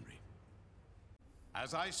 Bishop Henry.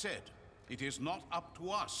 As I said, it is not up to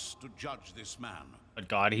us to judge this man. But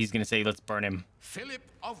God, he's gonna say, let's burn him. Philip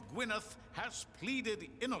of Gwynedd has pleaded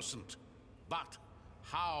innocent. But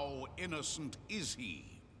how innocent is he?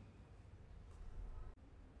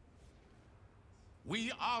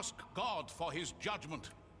 We ask God for his judgment.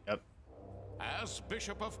 Yep. As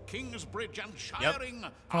Bishop of Kingsbridge and Shiring,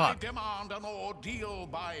 I demand an ordeal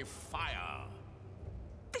by fire.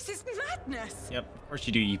 This is madness! Yep, of course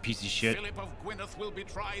you do, you piece of shit. Philip of Gwynedd will be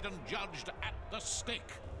tried and judged at the stake.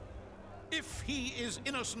 If he is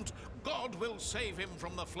innocent, God will save him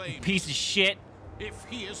from the flames. Piece of shit. If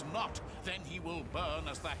he is not, then he will burn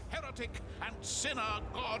as the heretic and sinner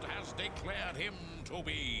God has declared him to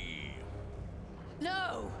be.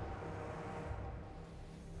 No!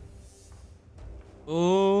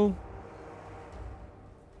 Ooh.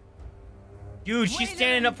 Dude, she's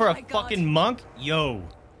standing up for a fucking monk? Yo.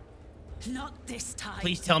 Not this time.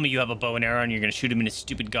 Please tell me you have a bow and arrow and you're gonna shoot him in his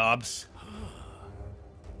stupid gobs.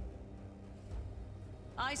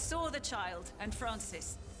 I saw the child and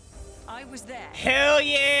Francis. I was there. Hell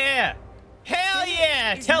yeah! Hell Philip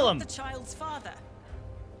yeah! is Tell not him! the child's father.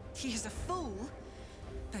 He is a fool,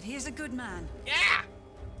 but he is a good man. Yeah!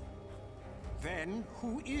 Then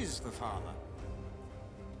who is the father?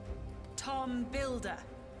 Tom Builder.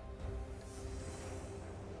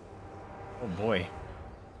 Oh boy.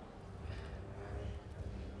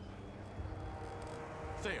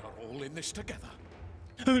 They are all in this together.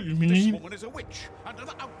 This This woman is a witch and an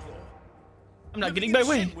outlaw. I'm not Living getting my in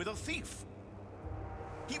way. sin with a thief.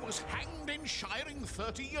 He was hanged in Shiring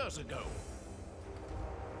 30 years ago.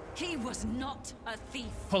 He was not a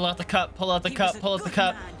thief. Pull out the cup, pull out the He cup, was a pull out the good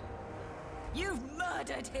cup. man. You've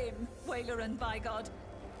murdered him, Wayland by God.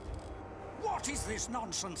 What is this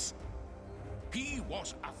nonsense? He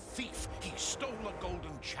was a thief. He stole a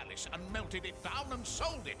golden chalice and melted it down and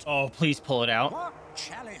sold it. Oh, please pull it out. What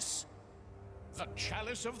chalice? The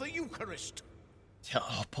chalice of the Eucharist.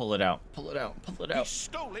 Oh, pull it out, pull it out, pull it He out.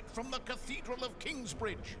 stole it from the Cathedral of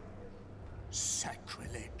Kingsbridge.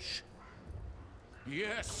 Sacrilege.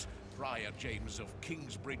 Yes, Friar James of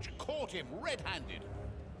Kingsbridge caught him red-handed.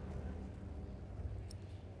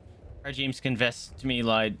 Our James confessed to me,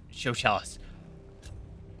 lied. Show chalice.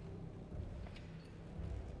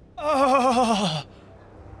 Oh!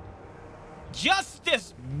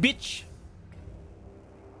 Justice, bitch!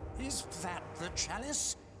 Is that the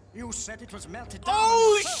chalice? You said it was melted down.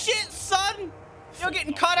 Oh shit, son! You're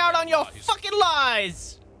getting caught out on your fucking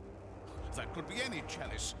lies! That could be any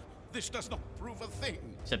chalice. This does not prove a thing.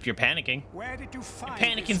 Except you're panicking. Where did you find You're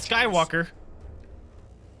panicking, Skywalker.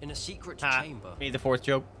 In a secret chamber. Made the fourth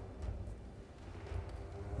joke.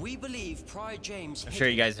 We believe Prior James. I'm sure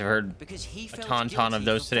you guys have heard because he a ton of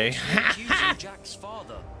those today. Accusing Jack's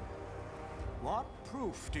father. What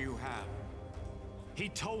proof do you have? He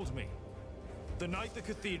told me. The night the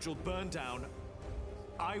cathedral burned down,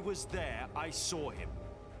 I was there. I saw him.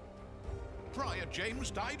 Prior James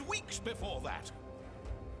died weeks before that.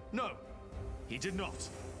 No, he did not.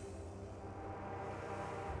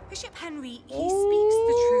 Bishop Henry, he speaks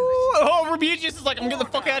the truth. Oh, Rebugius is like, I'm getting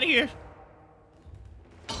the fuck out of here.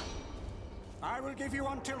 I will give you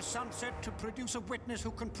until sunset to produce a witness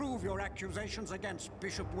who can prove your accusations against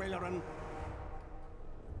Bishop Waleran.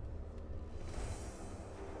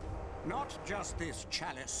 Not just this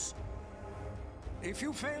chalice. If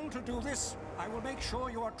you fail to do this, I will make sure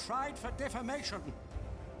you are tried for defamation.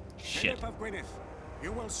 Shit. Philip of Gwynedd,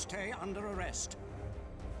 you will stay under arrest.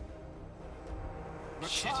 The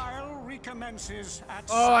trial recommences at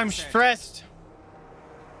Oh, I'm sunset. stressed.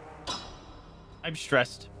 I'm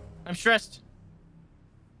stressed. I'm stressed.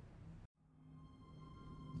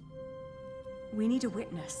 We need a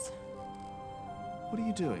witness. What are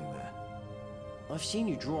you doing there? I've seen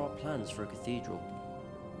you draw up plans for a cathedral.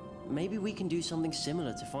 Maybe we can do something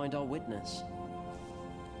similar to find our witness.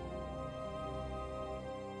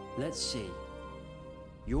 Let's see.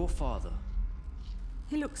 Your father.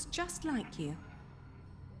 He looks just like you.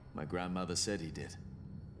 My grandmother said he did.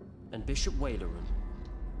 And Bishop Waleran.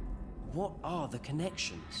 What are the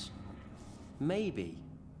connections? Maybe,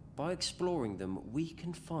 by exploring them, we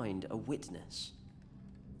can find a witness.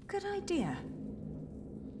 Good idea.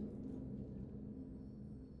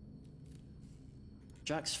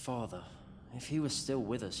 Jack's father. If he was still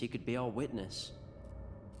with us, he could be our witness.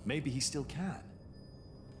 Maybe he still can.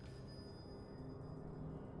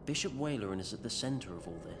 Bishop Waleran is at the center of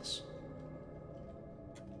all this.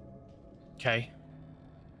 Okay.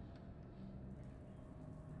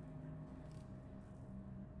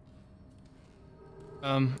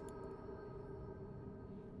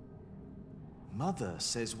 Mother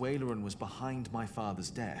says Waleran was behind my father's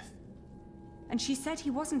death. And she said he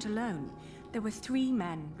wasn't alone. There were 3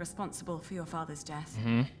 men responsible for your father's death.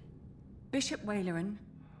 Bishop Waleran,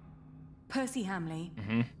 Percy Hamley,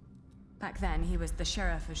 back then he was the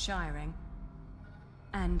Sheriff of Shiring,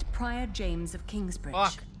 and Prior James of Kingsbridge.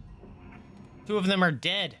 Fuck. 2 of them are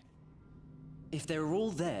dead. If they were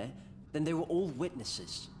all there, then they were all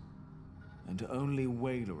witnesses. And only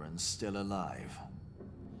Waleran's still alive.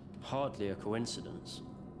 Hardly a coincidence.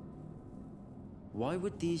 Why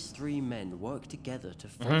would these 3 men work together to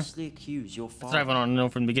falsely accuse your father? That's what I want to know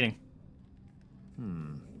from the beginning.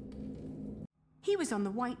 He was on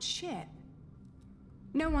the White Ship.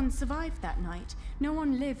 No one survived that night. No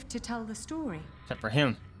one lived to tell the story. Except for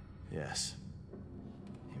him. Yes.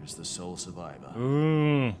 He was the sole survivor.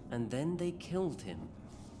 Ooh. And then they killed him.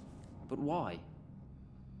 But why?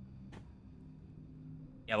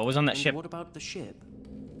 Yeah, what was on that And ship? what about the ship?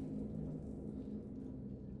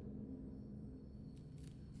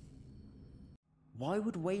 Why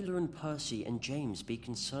would Waleran, Percy, and James be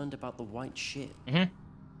concerned about the White Ship?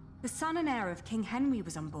 The son and heir of King Henry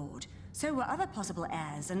was on board. So were other possible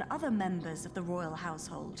heirs and other members of the royal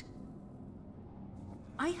household.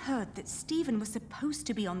 I heard that Stephen was supposed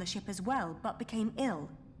to be on the ship as well, but became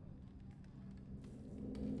ill.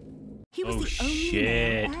 He was the only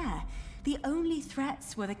male heir. The only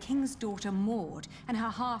threats were the king's daughter Maud and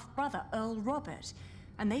her half-brother Earl Robert,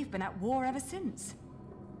 and they've been at war ever since.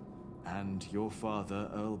 And your father,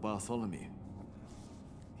 Earl Bartholomew.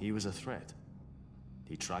 He was a threat.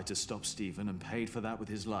 He tried to stop Stephen and paid for that with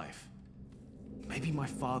his life. Maybe my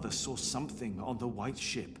father saw something on the White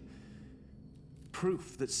Ship.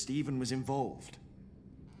 Proof that Stephen was involved.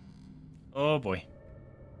 Oh boy.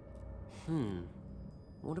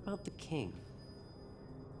 What about the king?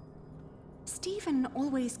 Stephen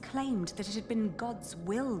always claimed that it had been God's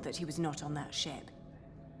will that he was not on that ship.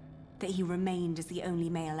 That he remained as the only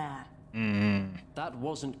male heir. That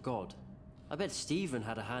wasn't God. I bet Stephen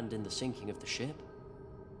had a hand in the sinking of the ship.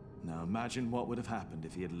 Now imagine what would have happened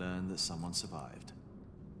if he had learned that someone survived.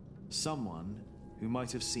 Someone who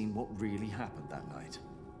might have seen what really happened that night.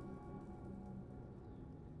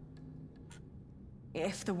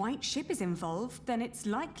 If the White Ship is involved, then it's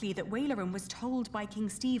likely that Waleran was told by King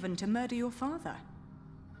Stephen to murder your father.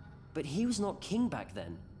 But he was not king back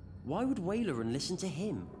then. Why would Waleran listen to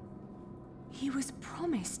him? He was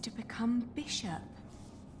promised to become bishop.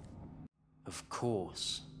 Of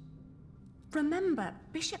course. Remember,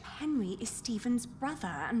 Bishop Henry is Stephen's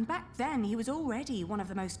brother, and back then he was already one of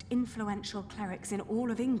the most influential clerics in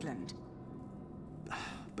all of England.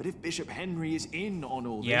 But if Bishop Henry is in on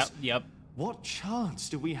all this, what chance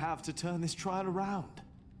do we have to turn this trial around?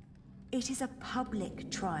 It is a public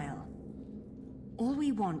trial. All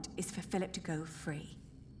we want is for Philip to go free.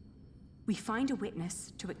 We find a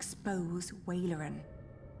witness to expose Waleran.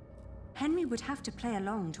 Henry would have to play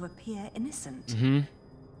along to appear innocent.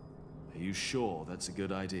 Are you sure that's a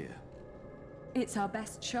good idea? It's our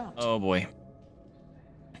best shot. Oh boy.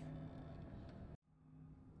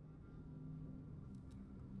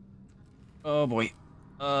 Oh boy.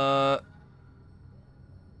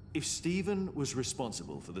 If Stephen was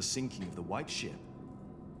responsible for the sinking of the White Ship,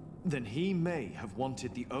 then he may have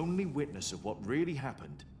wanted the only witness of what really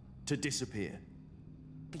happened to disappear.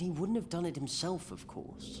 But he wouldn't have done it himself, of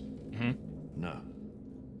course. No.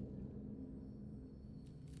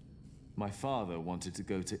 My father wanted to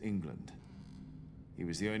go to England. He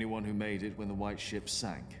was the only one who made it when the White Ship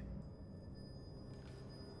sank.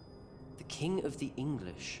 The King of the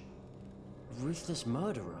English. A ruthless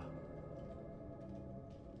murderer.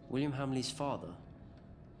 William Hamley's father.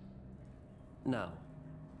 Now,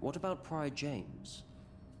 what about Prior James?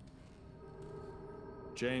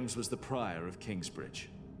 James was the prior of Kingsbridge.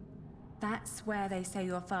 That's where they say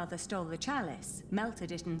your father stole the chalice,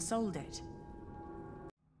 melted it and sold it.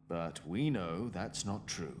 But we know that's not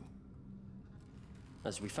true.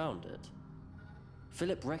 As we found it,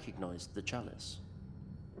 Philip recognized the chalice.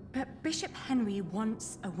 But Bishop Henry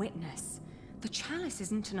wants a witness. The chalice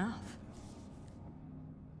isn't enough.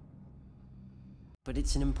 But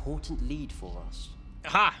it's an important lead for us.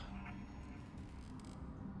 Aha!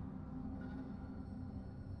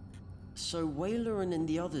 So Waleran and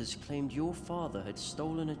the others claimed your father had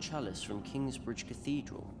stolen a chalice from Kingsbridge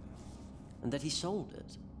Cathedral, and that he sold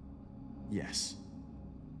it. Yes.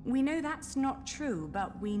 We know that's not true,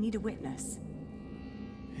 but we need a witness.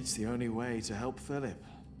 It's the only way to help Philip.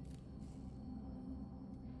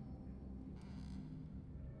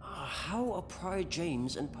 How are Prior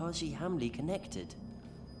James and Percy Hamley connected?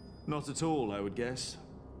 Not at all, I would guess.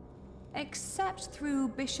 Except through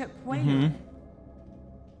Bishop Waleran.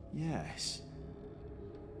 Yes.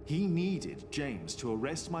 He needed James to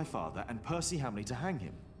arrest my father and Percy Hamley to hang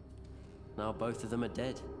him. Now both of them are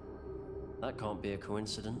dead. That can't be a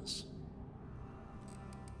coincidence.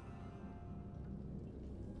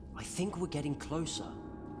 I think we're getting closer.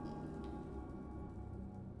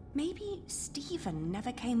 Maybe Stephen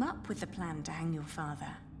never came up with the plan to hang your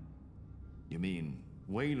father. You mean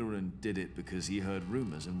Waleran did it because he heard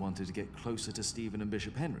rumors and wanted to get closer to Stephen and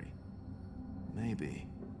Bishop Henry? Maybe.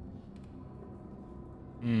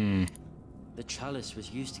 The chalice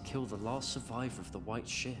was used to kill the last survivor of the White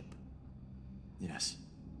Ship. Yes.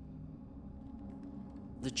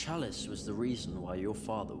 The chalice was the reason why your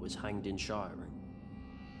father was hanged in shiring.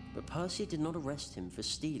 But Percy did not arrest him for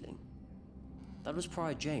stealing. That was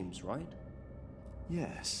Prior James, right?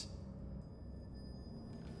 Yes.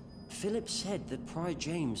 Philip said that Prior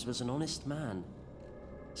James was an honest man.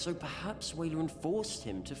 So perhaps Waleran forced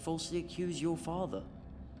him to falsely accuse your father.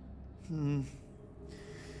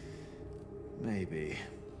 Maybe.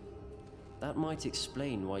 That might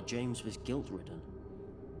explain why James was guilt-ridden.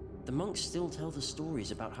 The monks still tell the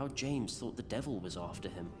stories about how James thought the devil was after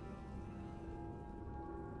him.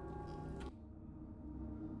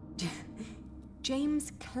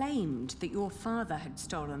 James claimed that your father had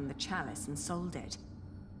stolen the chalice and sold it.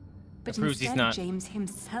 But That proves he's instead, not- James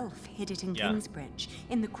himself hid it in Yeah. Kingsbridge,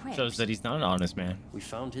 in the crypt. Shows that he's not an honest man. We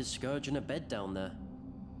found his scourge in a bed down there.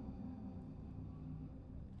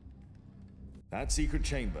 That secret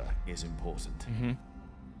chamber is important.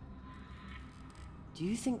 Do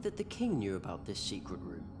you think that the king knew about this secret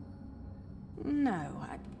room? No,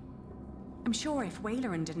 I'm sure if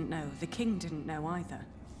Waleran didn't know, the king didn't know either.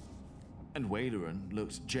 And Waleran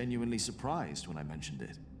looked genuinely surprised when I mentioned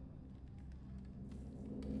it.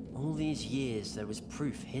 All these years, there was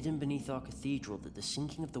proof hidden beneath our cathedral that the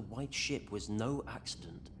sinking of the White Ship was no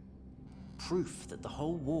accident. Proof that the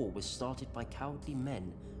whole war was started by cowardly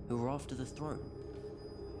men who were after the throne.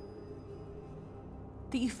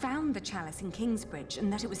 That you found the chalice in Kingsbridge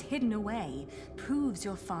and that it was hidden away proves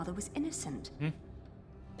your father was innocent.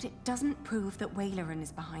 But it doesn't prove that Waleran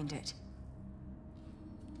is behind it.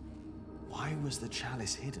 Why was the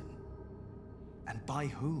chalice hidden? And by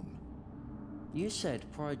whom? You said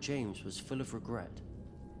Prior James was full of regret.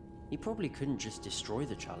 He probably couldn't just destroy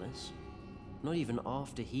the chalice, not even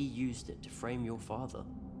after he used it to frame your father.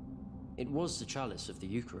 It was the chalice of the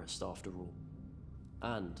Eucharist, after all,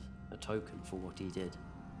 and a token for what he did.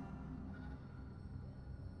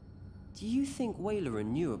 Do you think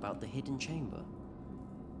Waileran knew about the hidden chamber?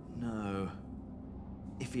 No.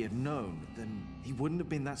 If he had known, then he wouldn't have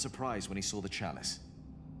been that surprised when he saw the chalice.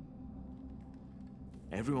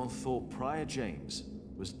 Everyone thought Prior James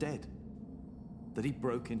was dead, that he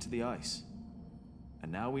broke into the ice.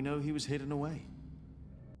 And now we know he was hidden away.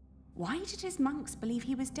 Why did his monks believe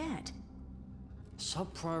he was dead?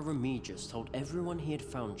 Sub-Prior Remigius told everyone he had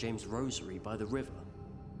found James' rosary by the river.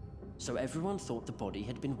 So everyone thought the body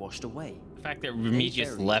had been washed away. The fact that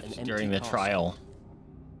Remigius left during the trial.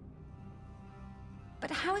 But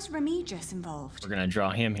how is Remigius involved? We're gonna draw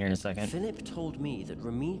him here in a second. Philip told me that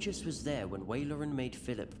Remigius was there when Waileran made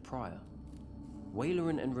Philip prior.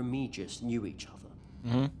 Waileran and Remigius knew each other.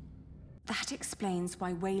 Mm-hmm. That explains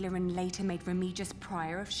why Waileran later made Remigius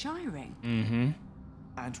prior of Shiring. Mm-hmm.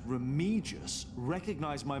 And Remigius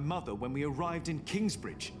recognized my mother when we arrived in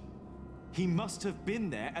Kingsbridge. He must have been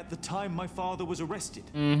there at the time my father was arrested.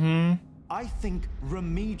 Mm-hmm. I think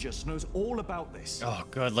Remigius knows all about this. Oh,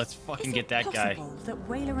 good. Let's fucking get that guy. Is it possible that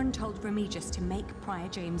Waileran told Remigius to make Prior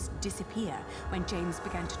James disappear when James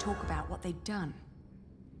began to talk about what they'd done?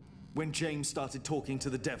 When James started talking to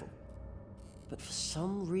the devil. But for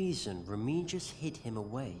some reason, Remigius hid him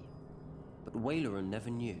away. But Waileran never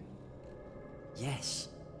knew. Yes,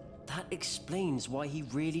 that explains why he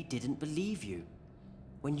really didn't believe you.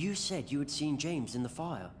 When you said you had seen James in the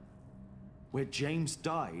fire. Where James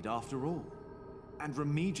died after all. And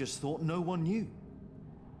Remigius thought no one knew.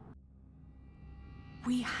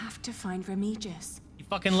 We have to find Remigius. He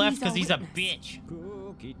fucking left because he's a bitch.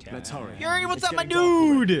 Let's hurry. Yuri, what's up, my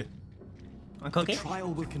dude? The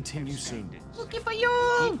trial will continue soon. Looking for you.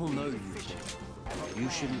 People know you two. You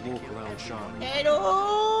shouldn't walk around shy.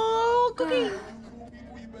 Hello, Cookie.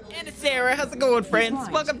 And it's Sarah. How's it going, friends?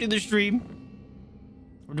 Right. Welcome to the stream.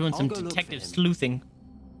 We're doing some detective sleuthing.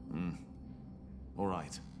 All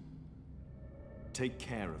right. Take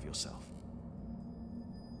care of yourself.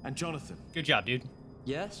 And Jonathan. Good job, dude.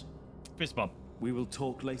 Yes? Fist bump. We will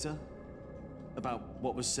talk later about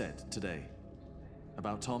what was said today.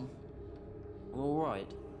 About Tom. All right.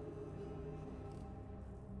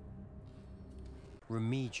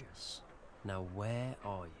 Remigius. Now where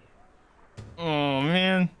are you? Oh,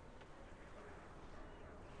 man.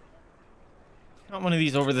 Not one of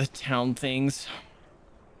these over-the-town things.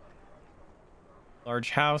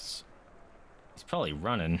 Large house. He's probably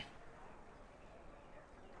running.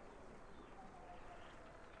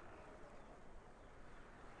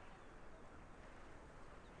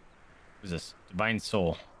 Who's this? Divine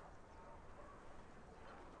Soul.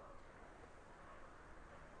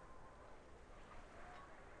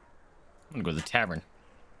 I'm gonna go to the tavern.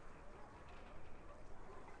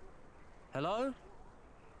 Hello?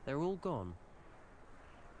 They're all gone.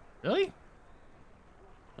 Really?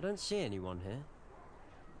 I don't see anyone here.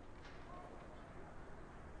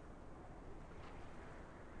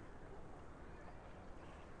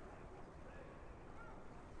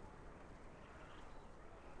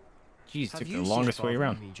 Jeez, took the longest way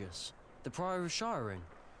around. Remigius, the Prior of Shiring.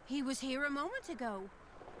 He was here a moment ago.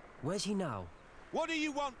 Where's he now? What do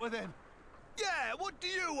you want with him? Yeah, what do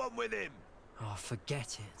you want with him? Oh,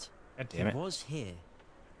 forget it. God damn it. He was here.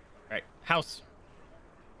 Alright, house.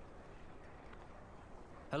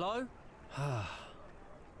 Hello?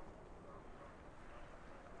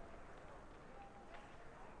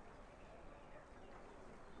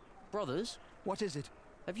 Brothers? What is it?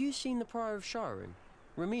 Have you seen the Prior of Shiring?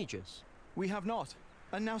 Remigius? We have not.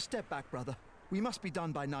 And now step back, brother. We must be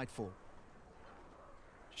done by nightfall.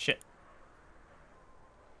 Shit.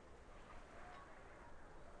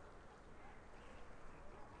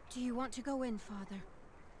 Do you want to go in, Father?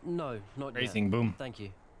 No, not Raising yet. boom. Thank you.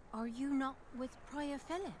 Are you not with Prior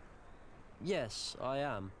Philip? Yes, I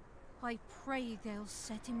am. I pray they'll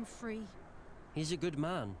set him free. He's a good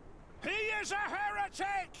man. He is a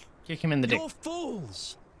heretic! Kick him in the dick. You're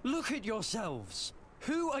fools! Look at yourselves!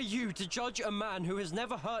 Who are you to judge a man who has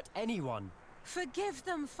never hurt anyone? Forgive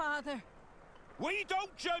them, Father. We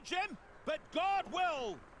don't judge him, but God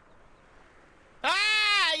will!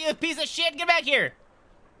 Ah, you piece of shit! Get back here!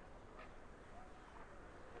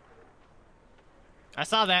 I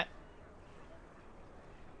saw that.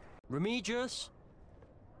 Remigius?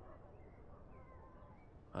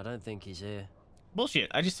 I don't think he's here. Bullshit,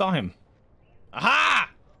 I just saw him. Aha!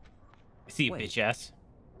 I see you, Wait. bitch ass.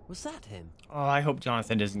 Was that him? Oh, I hope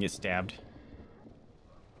Jonathan doesn't get stabbed.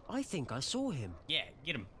 I think I saw him. Yeah,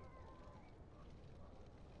 get him.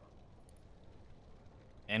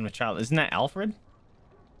 And with child, isn't that Alfred?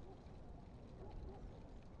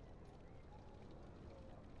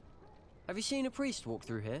 Have you seen a priest walk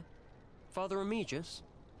through here? Father Remigius?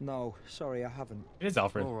 No, sorry, I haven't. It is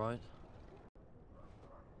Alfred. All right.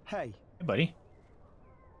 Hey. Hey, buddy.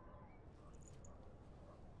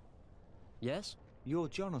 Yes? You're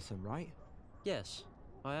Jonathan, right? Yes,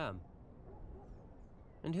 I am.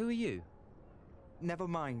 And who are you? Never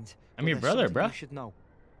mind. I'm your brother, bruh. You should know.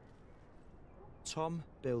 Tom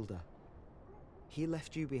Builder. He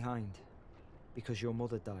left you behind because your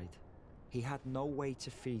mother died. He had no way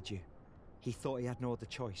to feed you. He thought he had no other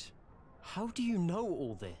choice. How do you know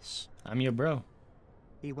all this? I'm your bro.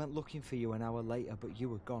 He went looking for you an hour later, but you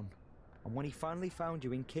were gone. And when he finally found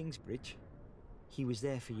you in Kingsbridge, he was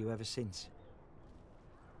there for you ever since.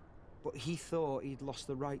 But he thought he'd lost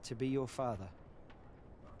the right to be your father.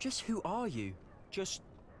 Just who are you? Just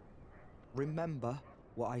remember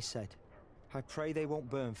what I said. I pray they won't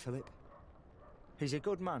burn Philip. He's a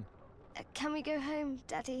good man. Can we go home,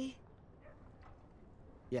 Daddy?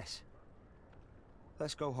 Yes.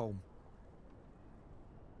 Let's go home.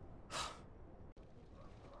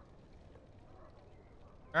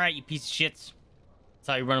 Alright, you piece of shits. That's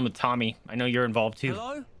how you run with Tommy. I know you're involved too.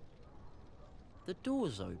 Hello? The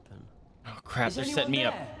door's open. Oh crap, Is they're anyone setting me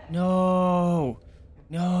up. there? No!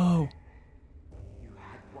 No! You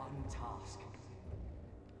had one task.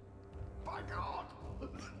 By God!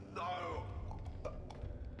 No!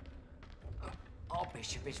 Our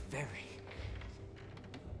bishop is very...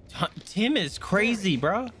 Tim is crazy,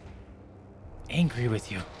 bro. Angry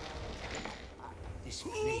with you.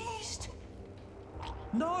 displeased.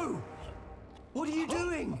 No! What are you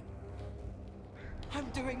doing? I'm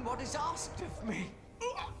doing what is asked of me.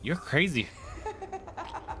 You're crazy.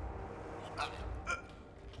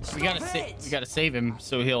 We gotta save him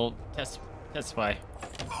so he'll testify.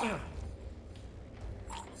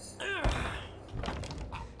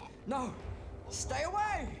 No, stay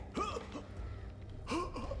away.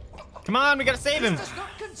 Come on, we gotta save him. This does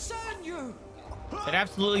not concern you. It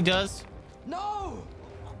absolutely does. No.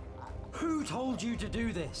 Who told you to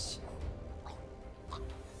do this?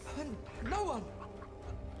 No one.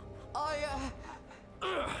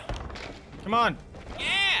 Come on.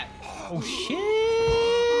 Yeah. Oh shit.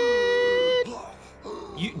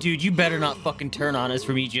 Dude, you better not fucking turn on us,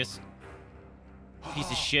 Remigius. Piece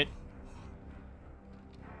of shit.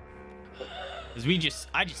 Cause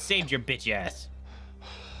I just saved your bitch ass.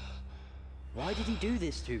 Why did he do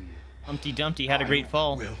this to you? Humpty Dumpty had a great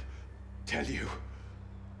fall. Will tell you.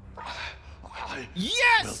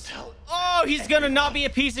 Yes! Oh, he's gonna not be a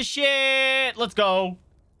piece of shit. Let's go.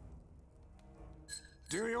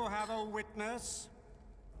 Do you have a witness?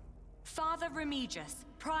 Father Remigius,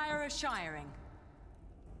 prior of Shiring.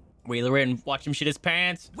 Wheeler in, watch him shit his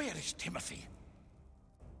pants. Where is Timothy?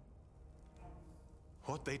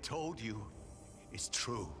 What they told you is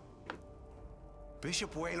true.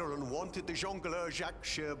 Bishop Whaleran wanted the jongleur Jacques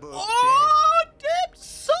Cherbourg dead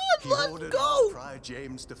son, let's ordered go! Friar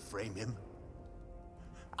James to frame him.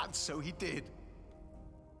 And so he did.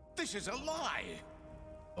 This is a lie.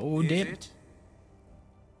 Oh, damn.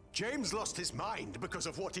 James lost his mind because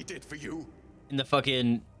of what he did for you. And the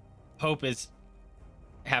fucking Pope is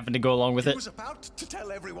having to go along with He it. was about to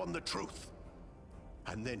tell everyone the truth.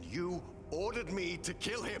 And then you ordered me to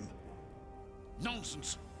kill him.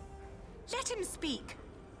 Nonsense. Let him speak.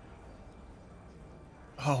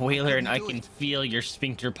 Oh, Wheeler, and I can feel your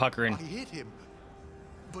sphincter puckering. I hit him,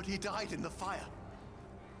 but he died in the fire.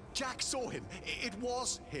 Jack saw him. It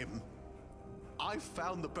was him. I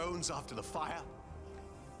found the bones after the fire,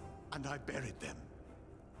 and I buried them.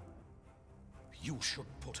 You should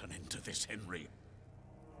put an end to this, Henry.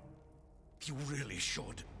 You really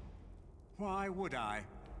should. Why would I?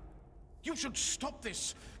 You should stop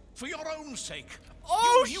this for your own sake.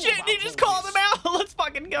 Oh You knew shit, about he just all called this. him out. Let's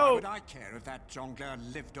fucking Why go. would I care if that jongleur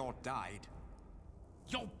lived or died?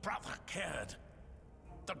 Your brother cared.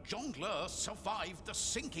 The jongleur survived the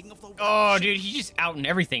sinking of the Oh, ship. dude, he's just out in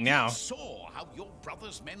everything now. He saw how your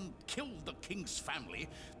brother's men killed the king's family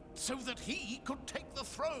so that he could take the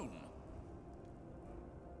throne.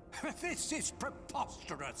 This is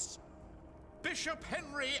preposterous. Bishop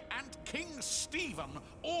Henry and King Stephen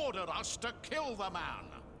ordered us to kill the man.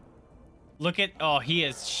 Look at, oh, he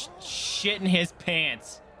is shitting his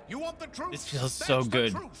pants. You want the truth? This feels That's so the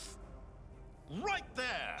good. truth. Right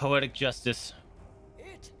there. Poetic justice.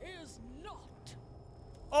 It is not.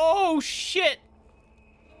 Oh shit.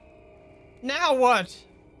 Now what?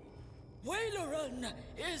 Whaleran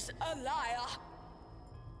is a liar.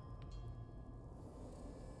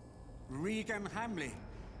 Regan Hamley.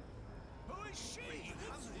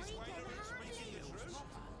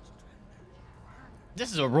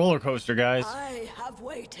 This is a roller coaster, guys. I have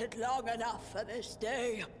waited long enough for this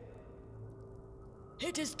day.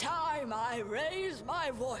 It is time I raise my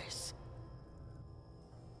voice.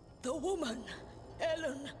 The woman,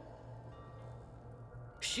 Ellen,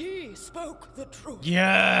 she spoke the truth.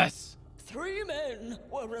 Yes! 3 men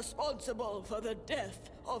were responsible for the death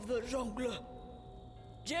of the jongleur.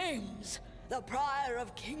 James, the prior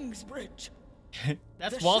of Kingsbridge.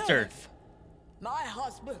 That's the Walter. sheriff, my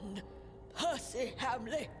husband, Percy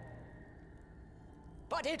Hamley.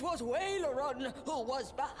 But it was Waileron who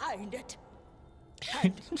was behind it.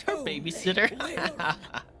 Her babysitter.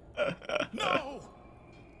 No!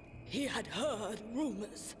 He had heard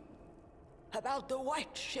rumors about the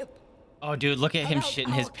White Ship. Oh, dude, look at him about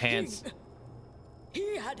shitting his our pants. king.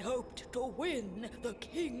 He had hoped to win the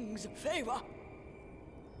king's favor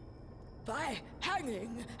by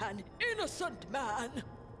hanging an innocent man.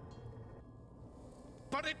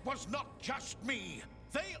 But it was not just me.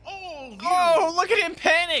 They all knew. Oh, look at him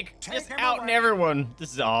panic! Take Just him outing away. everyone.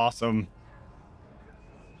 This is awesome.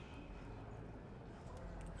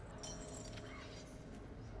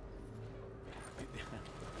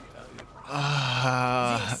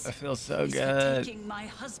 Ah, I feel so is for good. taking my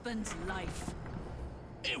husband's life.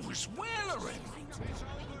 It was Waileron.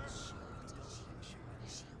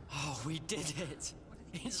 Oh, we did it.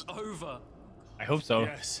 It's over. I hope so.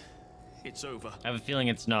 Yes, it's over. I have a feeling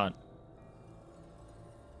it's not.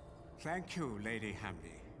 Thank you, Lady Hamley.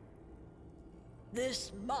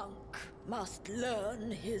 This monk must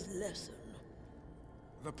learn his lesson.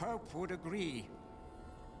 The Pope would agree.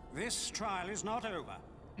 This trial is not over.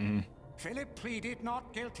 Philip pleaded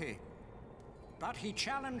not guilty, but he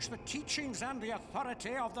challenged the teachings and the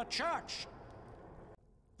authority of the Church.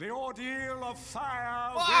 The ordeal of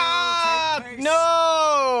fire will take place.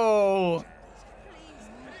 No!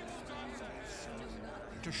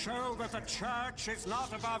 To show that the Church is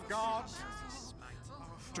not above God.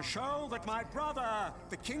 To show that my brother,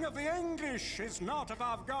 the King of the English, is not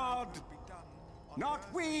above God.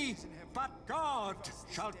 Not we, but God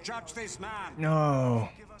shall judge this man. No.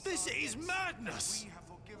 This is madness!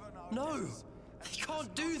 No, they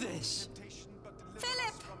can't do this.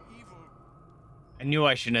 Philip! I knew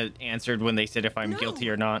I shouldn't have answered when they said if I'm No. guilty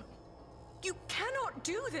or not. You cannot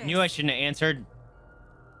do this. Knew I shouldn't have answered.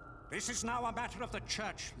 This is now a matter of the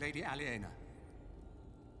Church, Lady Aliena.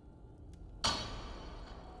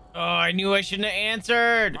 Oh, I knew I shouldn't have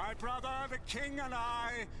answered. My brother, the King, and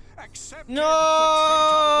I accepted No! the traitor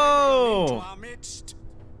Waileron into our midst.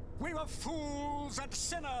 We were fools and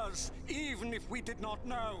sinners, even if we did not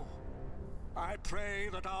know. I pray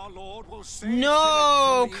that our Lord will save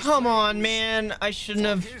No, Philip from these come on, flames. man. I shouldn't For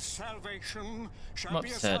have. his salvation shall I'm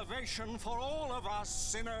be a upset. salvation for all of us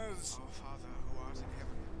sinners. Our Father who art in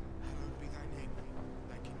heaven, hallowed be thy name.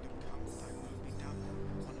 Thy kingdom come, thy will be done,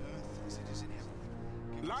 on earth as it is in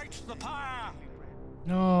heaven. Light the pyre!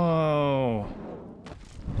 No.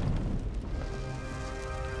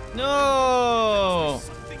 No.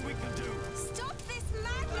 Something we can do. Stop this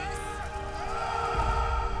madness!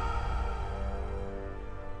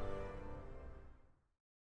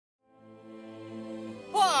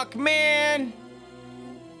 Fuck, man.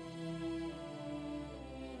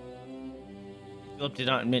 Philip did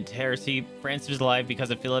not admit to heresy. Francis was alive because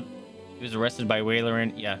of Philip. He was arrested by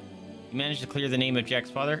Waileron. Yeah. He managed to clear the name of Jack's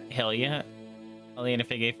father. Hell yeah. Aliena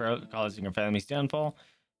Fige for causing her family's downfall.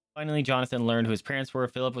 Finally, Jonathan learned who his parents were.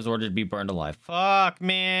 Philip was ordered to be burned alive. Fuck,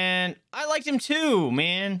 man. I liked him too,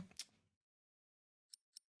 man.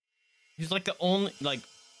 He's like the only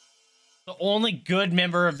good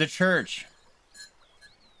member of the church.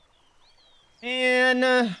 And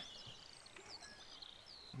I'm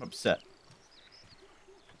upset.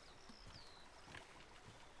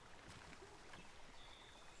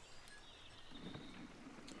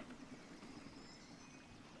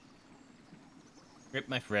 Rip,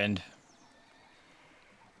 my friend.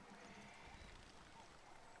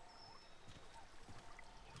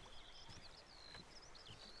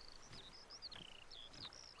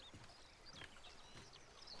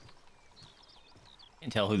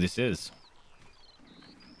 Can't tell who this is.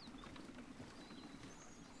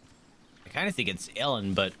 I kind of think it's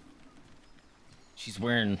Ellen, but she's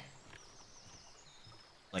wearing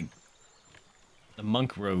like the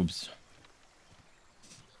monk robes.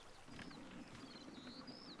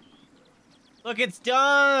 Look, it's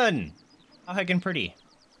done! How heckin' pretty.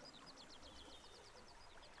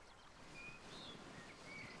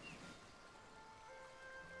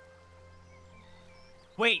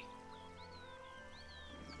 Wait.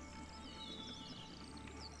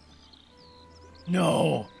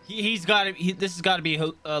 No, he's got to. This has got to be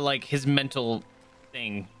like his mental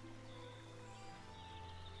thing.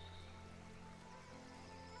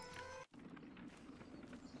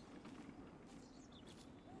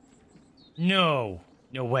 No,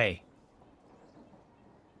 no way.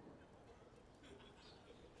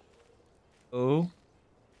 Oh.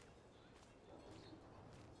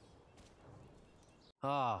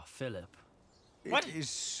 Ah, Philip. What? It is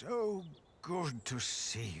so good to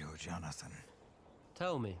see you, Jonathan.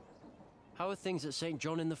 Tell me, how are things at St.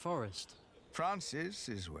 John in the Forest? Francis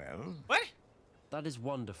is well. What? That is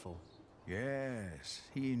wonderful. Yes,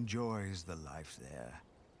 he enjoys the life there.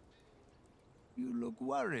 You look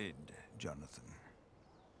worried, Jonathan.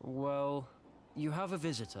 Well, you have a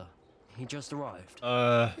visitor. He just arrived.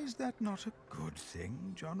 Is that not a good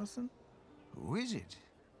thing, Jonathan? Who is it?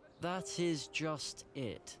 That is just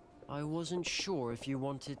it. I wasn't sure if you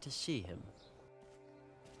wanted to see him.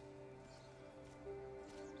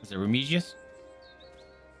 Is it Remigius?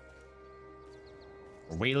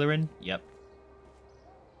 Or Wailerin? Yep.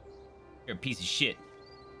 You're a piece of shit.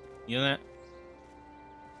 You know that?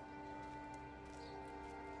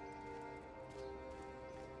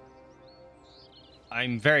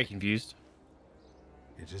 I'm very confused.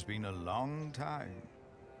 It has been a long time.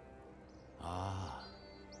 Ah,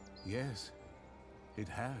 yes, it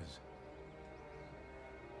has.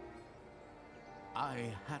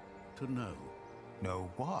 I had to know. Know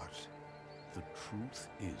what? The truth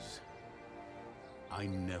is, I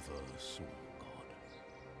never saw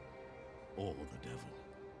God or the devil.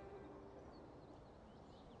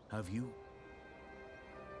 Have you?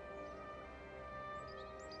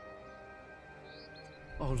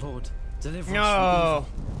 Oh Lord, deliver us No.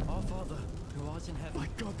 from evil. Our Father, who art in heaven,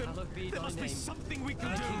 hallowed be thy name. Something we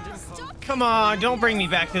can do. Come on, don't bring me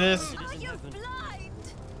back to this. Are you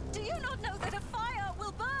blind? Do you not know that a fire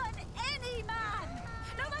will burn any man,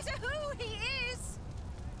 no matter who he is?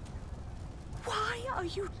 Why are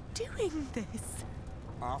you doing this?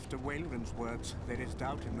 After Wayland's words, there is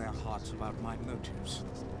doubt in their hearts about my motives,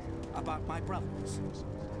 about my brothers.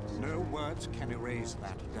 No words can erase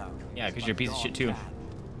that doubt. Yeah, because you're a piece of shit too. Can.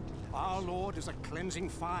 Our Lord is a cleansing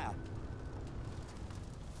fire.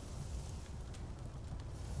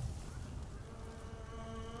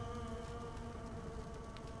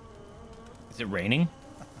 Is it raining?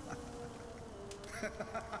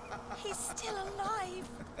 He's still alive.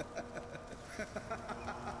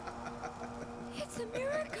 It's a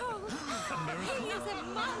miracle. He is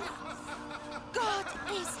among us. God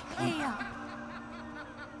is here.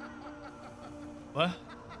 What?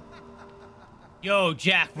 Yo,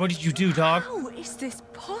 Jack, what did you do, dog? How is this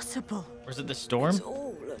possible? Or is it the storm? It's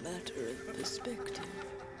all a matter of perspective.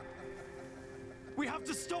 We have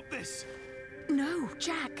to stop this! No,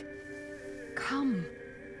 Jack. Come.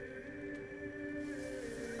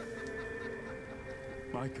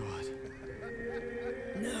 My God.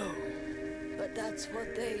 No, but that's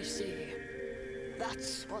what they see.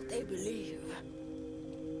 That's what they believe.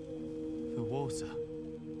 The water.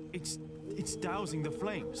 It's dousing the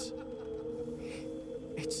flames.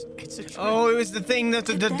 It's a trick. Oh, it was the thing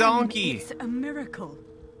that's the donkey. It's a miracle.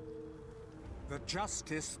 The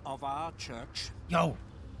justice of our church. Yo.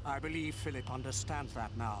 I believe Philip understands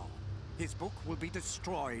that now. His book will be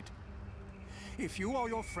destroyed. If you or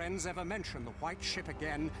your friends ever mention the White Ship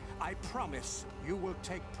again, I promise you will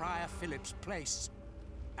take Prior Philip's place.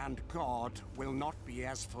 And God will not be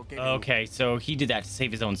as forgiving. Okay, so he did that to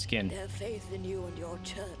save his own skin. Their faith in you and your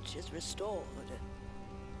church is restored.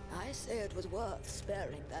 I say it was worth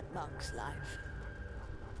sparing that monk's life.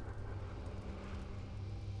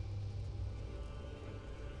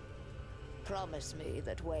 Promise me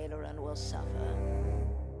that Wailerin will suffer.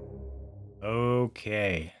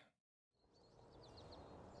 Okay.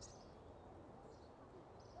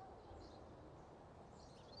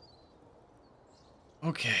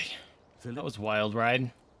 Okay. That was wild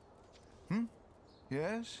ride.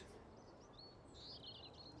 Yes?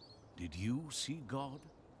 Did you see God?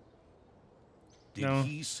 Did No.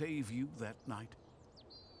 he save you that night?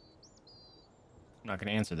 I'm not going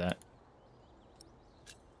to answer that.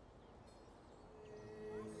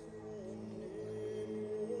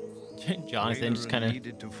 Jonathan just kind of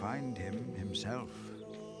needed to find him himself.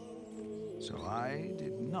 So I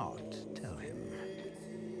did not tell him.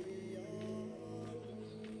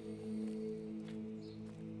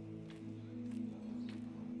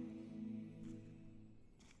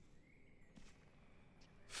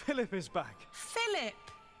 Philip is back. Philip!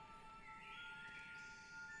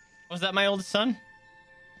 Was that my oldest son?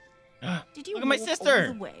 Did you Look at my walk sister.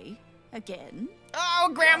 all the way again? Oh,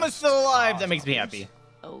 Grandma's still alive. That makes me happy.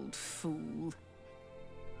 Old fool.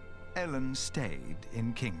 Ellen stayed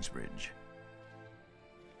in Kingsbridge.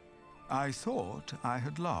 I thought I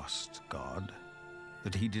had lost God,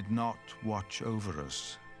 that he did not watch over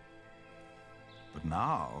us. But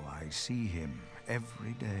now I see him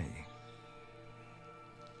every day.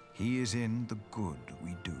 He is in the good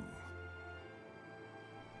we do,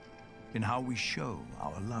 in how we show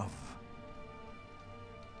our love.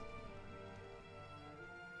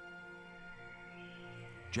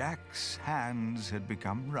 Jack's hands had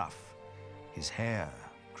become rough, his hair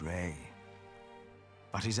gray,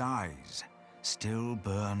 but his eyes still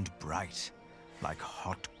burned bright like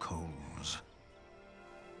hot coals.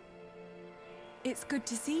 It's good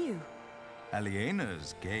to see you.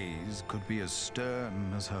 Aliena's gaze could be as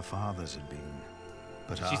stern as her father's had been,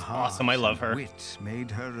 but her She's heart awesome. I love her. and wit made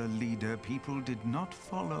her a leader people did not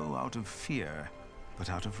follow out of fear, but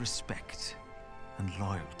out of respect and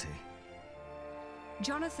loyalty.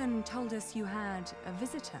 Jonathan told us you had a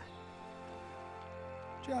visitor.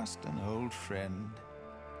 Just an old friend.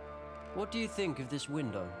 What do you think of this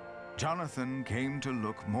window? Jonathan came to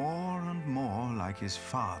look more and more like his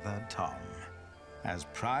father, Tom. As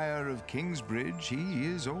Prior of Kingsbridge, he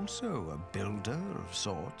is also a builder of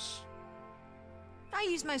sorts. I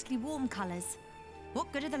use mostly warm colours.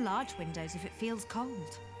 What good are the large windows if it feels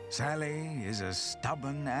cold? Sally is as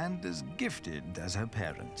stubborn and as gifted as her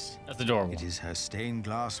parents. That's adorable. It is her stained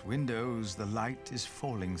glass windows the light is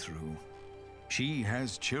falling through. She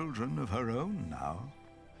has children of her own now.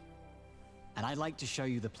 And I'd like to show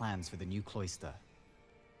you the plans for the new cloister.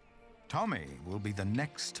 Tommy will be the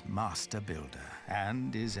next master builder,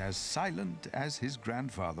 and is as silent as his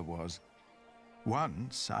grandfather was.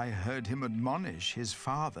 Once I heard him admonish his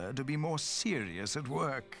father to be more serious at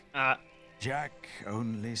work. Jack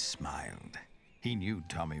only smiled. He knew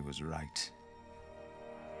Tommy was right.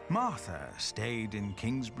 Martha stayed in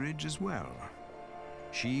Kingsbridge as well.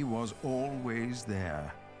 She was always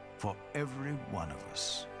there for every one of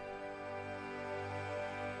us.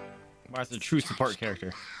 Martha's a true support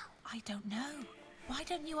character. I don't know. Why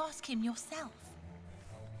don't you ask him yourself?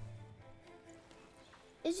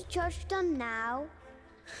 Is the church done now?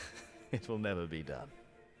 It will never be done.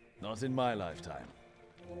 Not in my lifetime.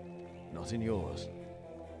 Not in yours.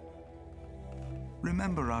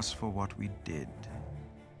 Remember us for what we did,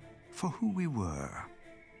 for who we were,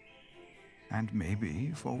 and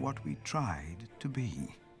maybe for what we tried to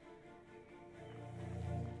be.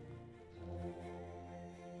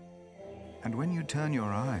 And when you turn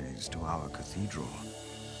your eyes to our cathedral,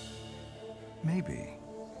 maybe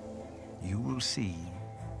you will see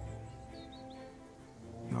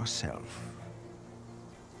yourself.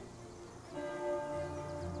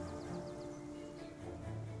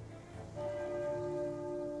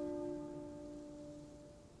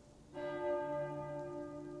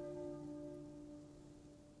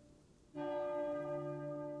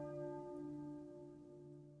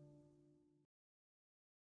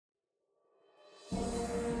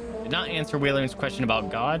 Did not answer Whaler's question about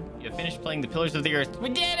God. You finished playing the Pillars of the Earth. We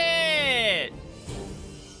did it!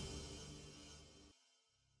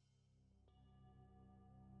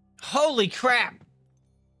 Holy crap!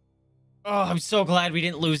 Oh, I'm so glad we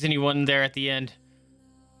didn't lose anyone there at the end.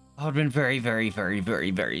 I would have been very, very, very,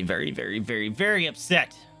 very, very, very, very, very, very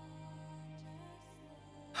upset.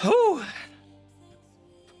 Whew.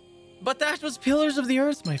 But that was Pillars of the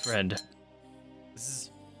Earth, my friend. This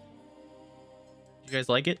is... You guys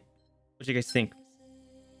like it? What do you guys think?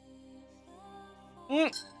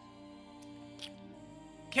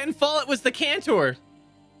 Ken Follett was the Cantor.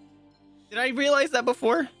 Did I realize that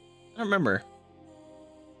before? I don't remember.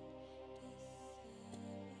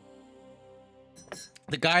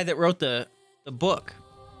 The guy that wrote the book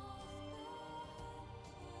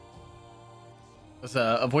was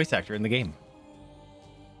a voice actor in the game.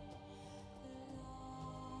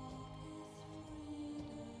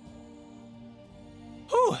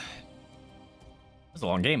 Whew. That was a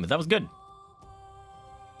long game, but that was good.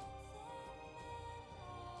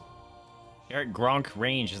 Eric Gronk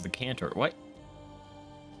Range is the Cantor. What?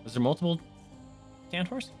 Was there multiple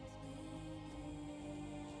Cantors?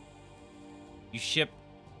 You ship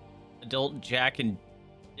adult Jack and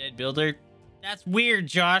dead Builder? That's weird,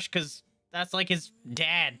 Josh, because that's like his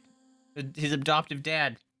dad. His adoptive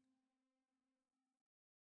dad.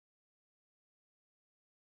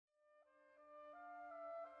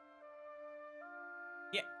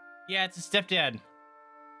 Yeah, it's a stepdad.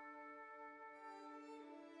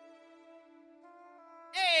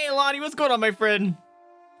 Hey, Lonnie, what's going on, my friend?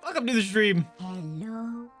 Welcome to the stream.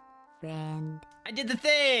 Hello, friend. I did the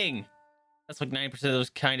thing. That's like 90% of those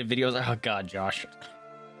kind of videos. Oh, God, Josh.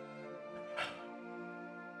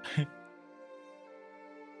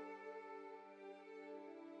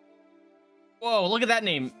 Whoa, look at that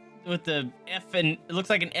name with the F and it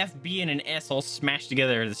looks like an FB and an S all smashed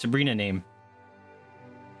together. The Sabrina name.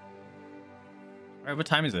 All right, what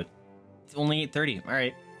time is it? It's only 8:30. All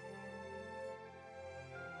right.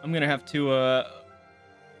 I'm gonna have to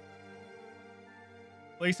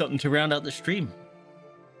play something to round out the stream.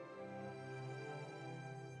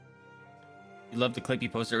 You love the clip you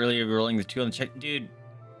posted earlier, rolling the 2 on the check, dude.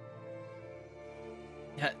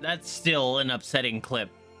 Yeah, that's still an upsetting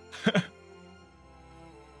clip.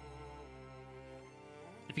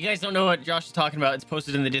 If you guys don't know what Josh is talking about, it's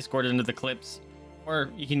posted in the Discord under the clips,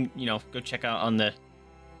 or you can, you know, go check out on the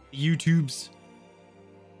YouTubes.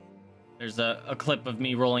 There's a clip of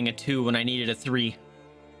me rolling a 2 when I needed a 3.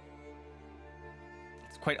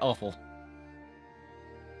 It's quite awful.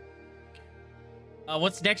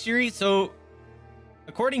 What's next, Yuri? So,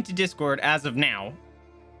 according to Discord, as of now,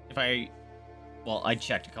 well, I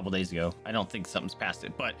checked a couple days ago. I don't think something's past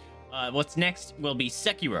it, but what's next will be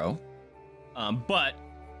Sekiro. But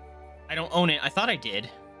I don't own it. I thought I did,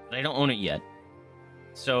 but I don't own it yet.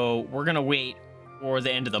 So we're gonna wait for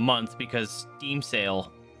the end of the month because Steam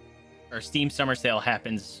Summer Sale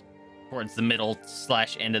happens towards the middle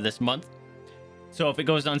 / end of this month. So if it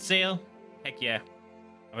goes on sale, heck yeah.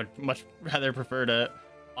 I would much rather prefer to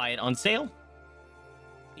buy it on sale.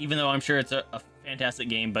 Even though I'm sure it's a fantastic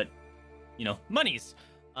game, but, you know, monies.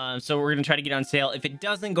 So we're going to try to get it on sale. If it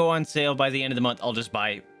doesn't go on sale by the end of the month, I'll just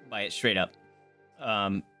buy it straight up.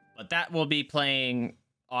 But that will be playing,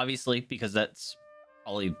 obviously, because that's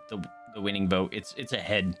probably the winning vote. It's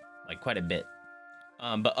ahead, like, quite a bit.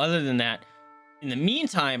 But other than that, in the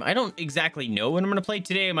meantime, I don't exactly know what I'm going to play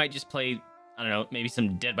today. I might just play, I don't know, maybe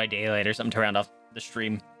some Dead by Daylight or something to round off the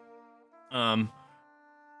stream.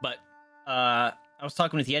 But I was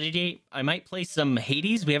talking with Yeti. I might play some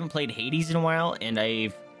Hades. We haven't played Hades in a while, and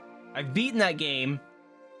I've beaten that game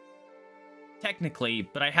technically,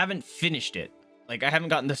 but I haven't finished it. Like, I haven't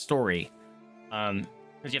gotten the story, because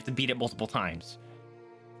you have to beat it multiple times.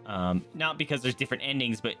 Not because there's different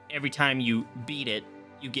endings, but every time you beat it,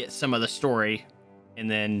 you get some of the story,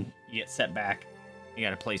 and then you get set back. You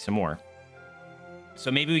gotta play some more.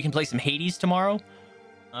 So maybe we can play some Hades tomorrow.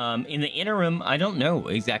 In the interim, I don't know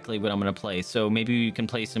exactly what I'm gonna play. So maybe we can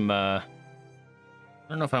play some. I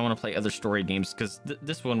don't know if I want to play other story games because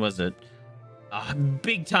this one was a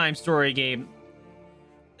big time story game.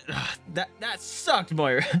 That sucked,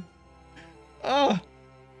 Moira. Oh,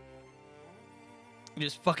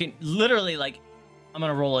 just fucking literally like I'm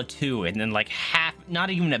gonna roll a 2 and then like half, not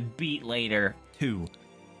even a beat later, 2.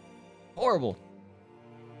 Horrible.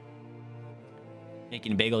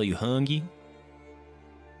 Making a bagel, you hungry?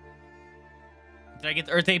 Did I get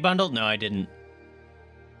the Earth 8 bundle? No, I didn't.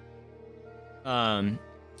 I've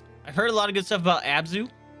heard a lot of good stuff about Abzu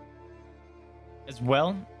as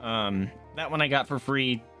well. That one I got for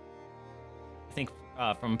free, I think,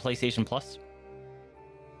 from PlayStation Plus.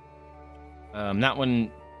 That one,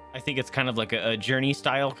 I think it's kind of like a journey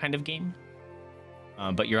style kind of game,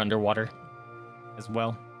 but you're underwater as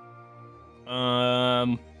well.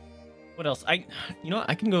 What else? You know what?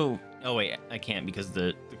 I can go. Oh wait, I can't because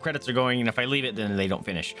the credits are going, and if I leave it, then they don't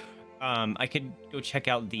finish. I could go check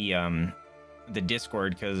out the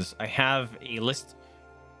Discord because I have a list.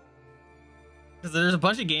 Because there's a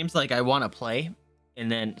bunch of games like I want to play,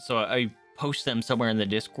 and then so I post them somewhere in the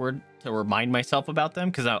Discord to remind myself about them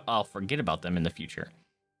because I'll forget about them in the future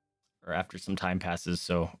or after some time passes.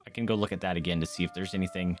 So I can go look at that again to see if there's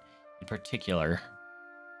anything in particular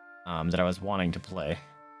that I was wanting to play.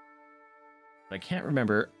 But I can't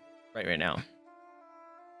remember right now.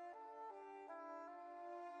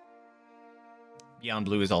 Beyond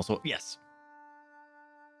Blue is also, yes.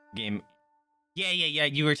 Game. Yeah.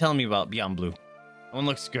 You were telling me about Beyond Blue. That one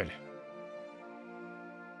looks good.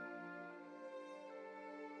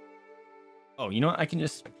 Oh, you know what? I can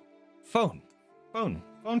just phone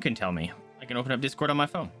can tell me. I can open up Discord on my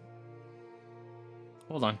phone.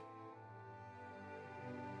 Hold on.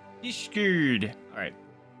 Discord. All right.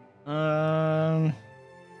 How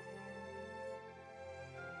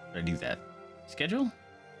do I do that? Schedule?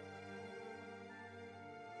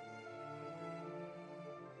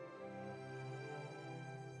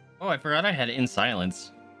 Oh, I forgot I had it in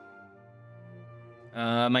silence.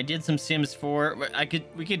 I did some Sims 4.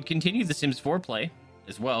 We could continue the Sims 4 play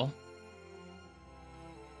as well.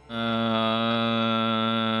 I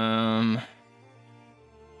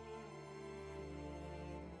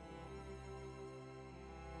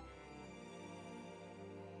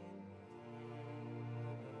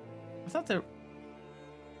thought there...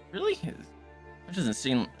 Really? That doesn't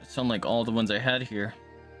sound like all the ones I had here.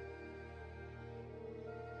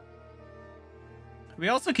 We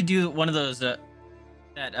also could do one of those it's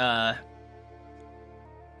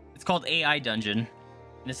called AI Dungeon,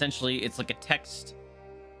 and essentially it's like a text.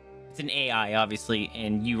 It's an AI, obviously,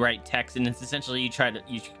 and you write text, and it's essentially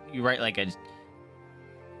you write like a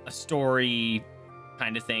story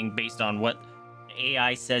kind of thing based on what the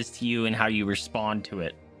AI says to you and how you respond to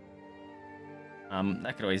it.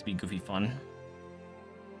 That could always be goofy fun.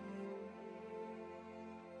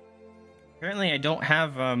 Apparently, I don't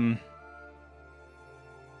have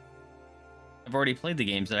I've already played the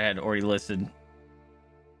games that I had already listed.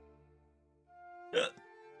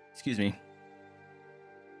 Excuse me.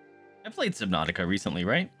 I played Subnautica recently,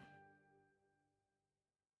 right?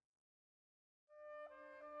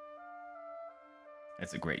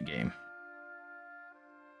 That's a great game.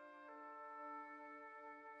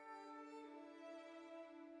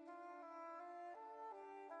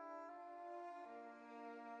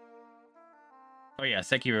 Oh yeah,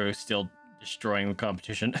 Sekiro is still destroying the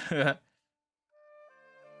competition.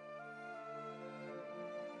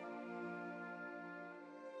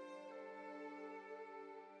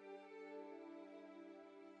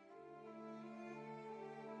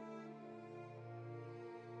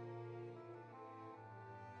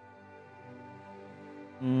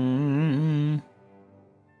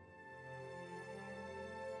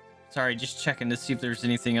 Sorry, just checking to see if there's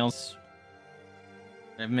anything else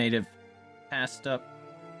I've made have passed up.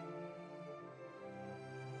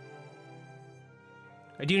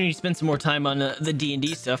 I do need to spend some more time on the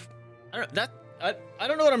D&D stuff. I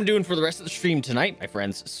don't know what I'm doing for the rest of the stream tonight, my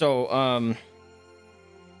friends. So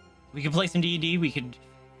we could play some D&D. We could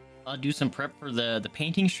do some prep for the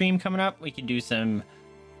painting stream coming up. We could do some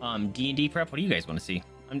D&D prep. What do you guys want to see?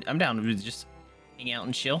 I'm down to just hang out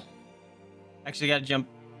and chill. Actually, gotta jump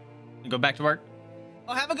and go back to work.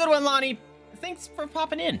 Oh, have a good one, Lonnie. Thanks for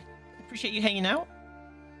popping in. Appreciate you hanging out.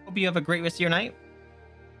 Hope you have a great rest of your night.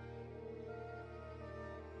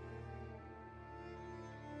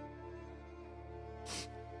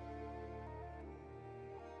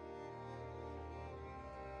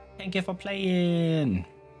 Thank you for playing.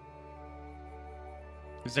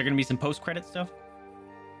 Is there gonna be some post-credit stuff?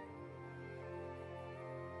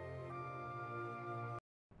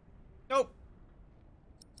 Nope.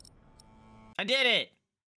 I did it.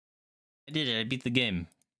 I did it. I beat the game.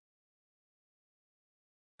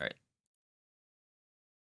 All right.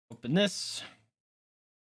 Open this.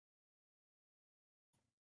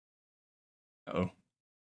 Uh-oh.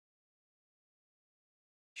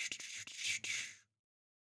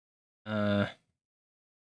 All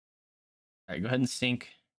right, go ahead and sync.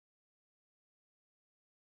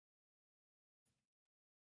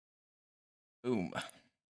 Boom.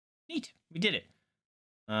 Neat. We did it.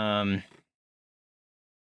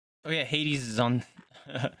 Oh yeah, Hades is on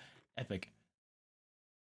Epic.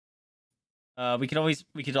 We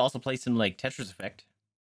could also play some like Tetris Effect.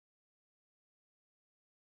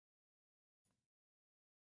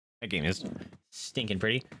 That game is stinking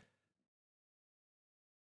pretty.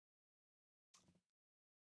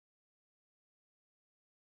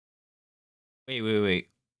 Wait.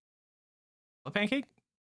 What pancake?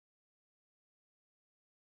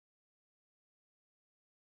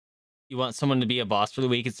 You want someone to be a boss for the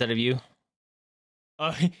week instead of you?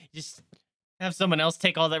 Oh, just have someone else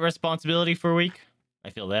take all that responsibility for a week? I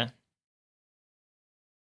feel that.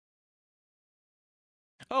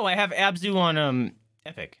 Oh, I have Abzu on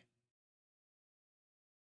Epic.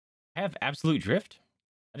 I have Absolute Drift?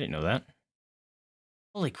 I didn't know that.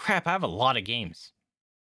 Holy crap, I have a lot of games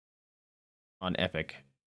on Epic.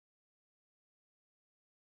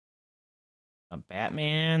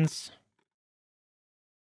 Batman's.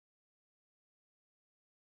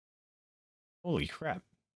 Holy crap.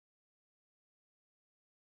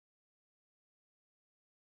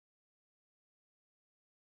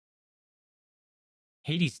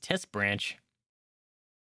 Hades Test Branch.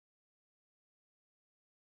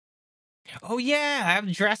 Oh yeah, I have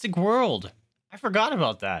Jurassic World. I forgot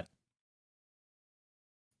about that.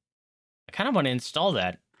 I kind of want to install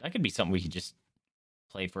that. That could be something we could just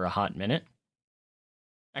play for a hot minute.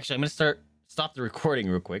 Actually, I'm going to stop the recording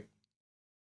real quick.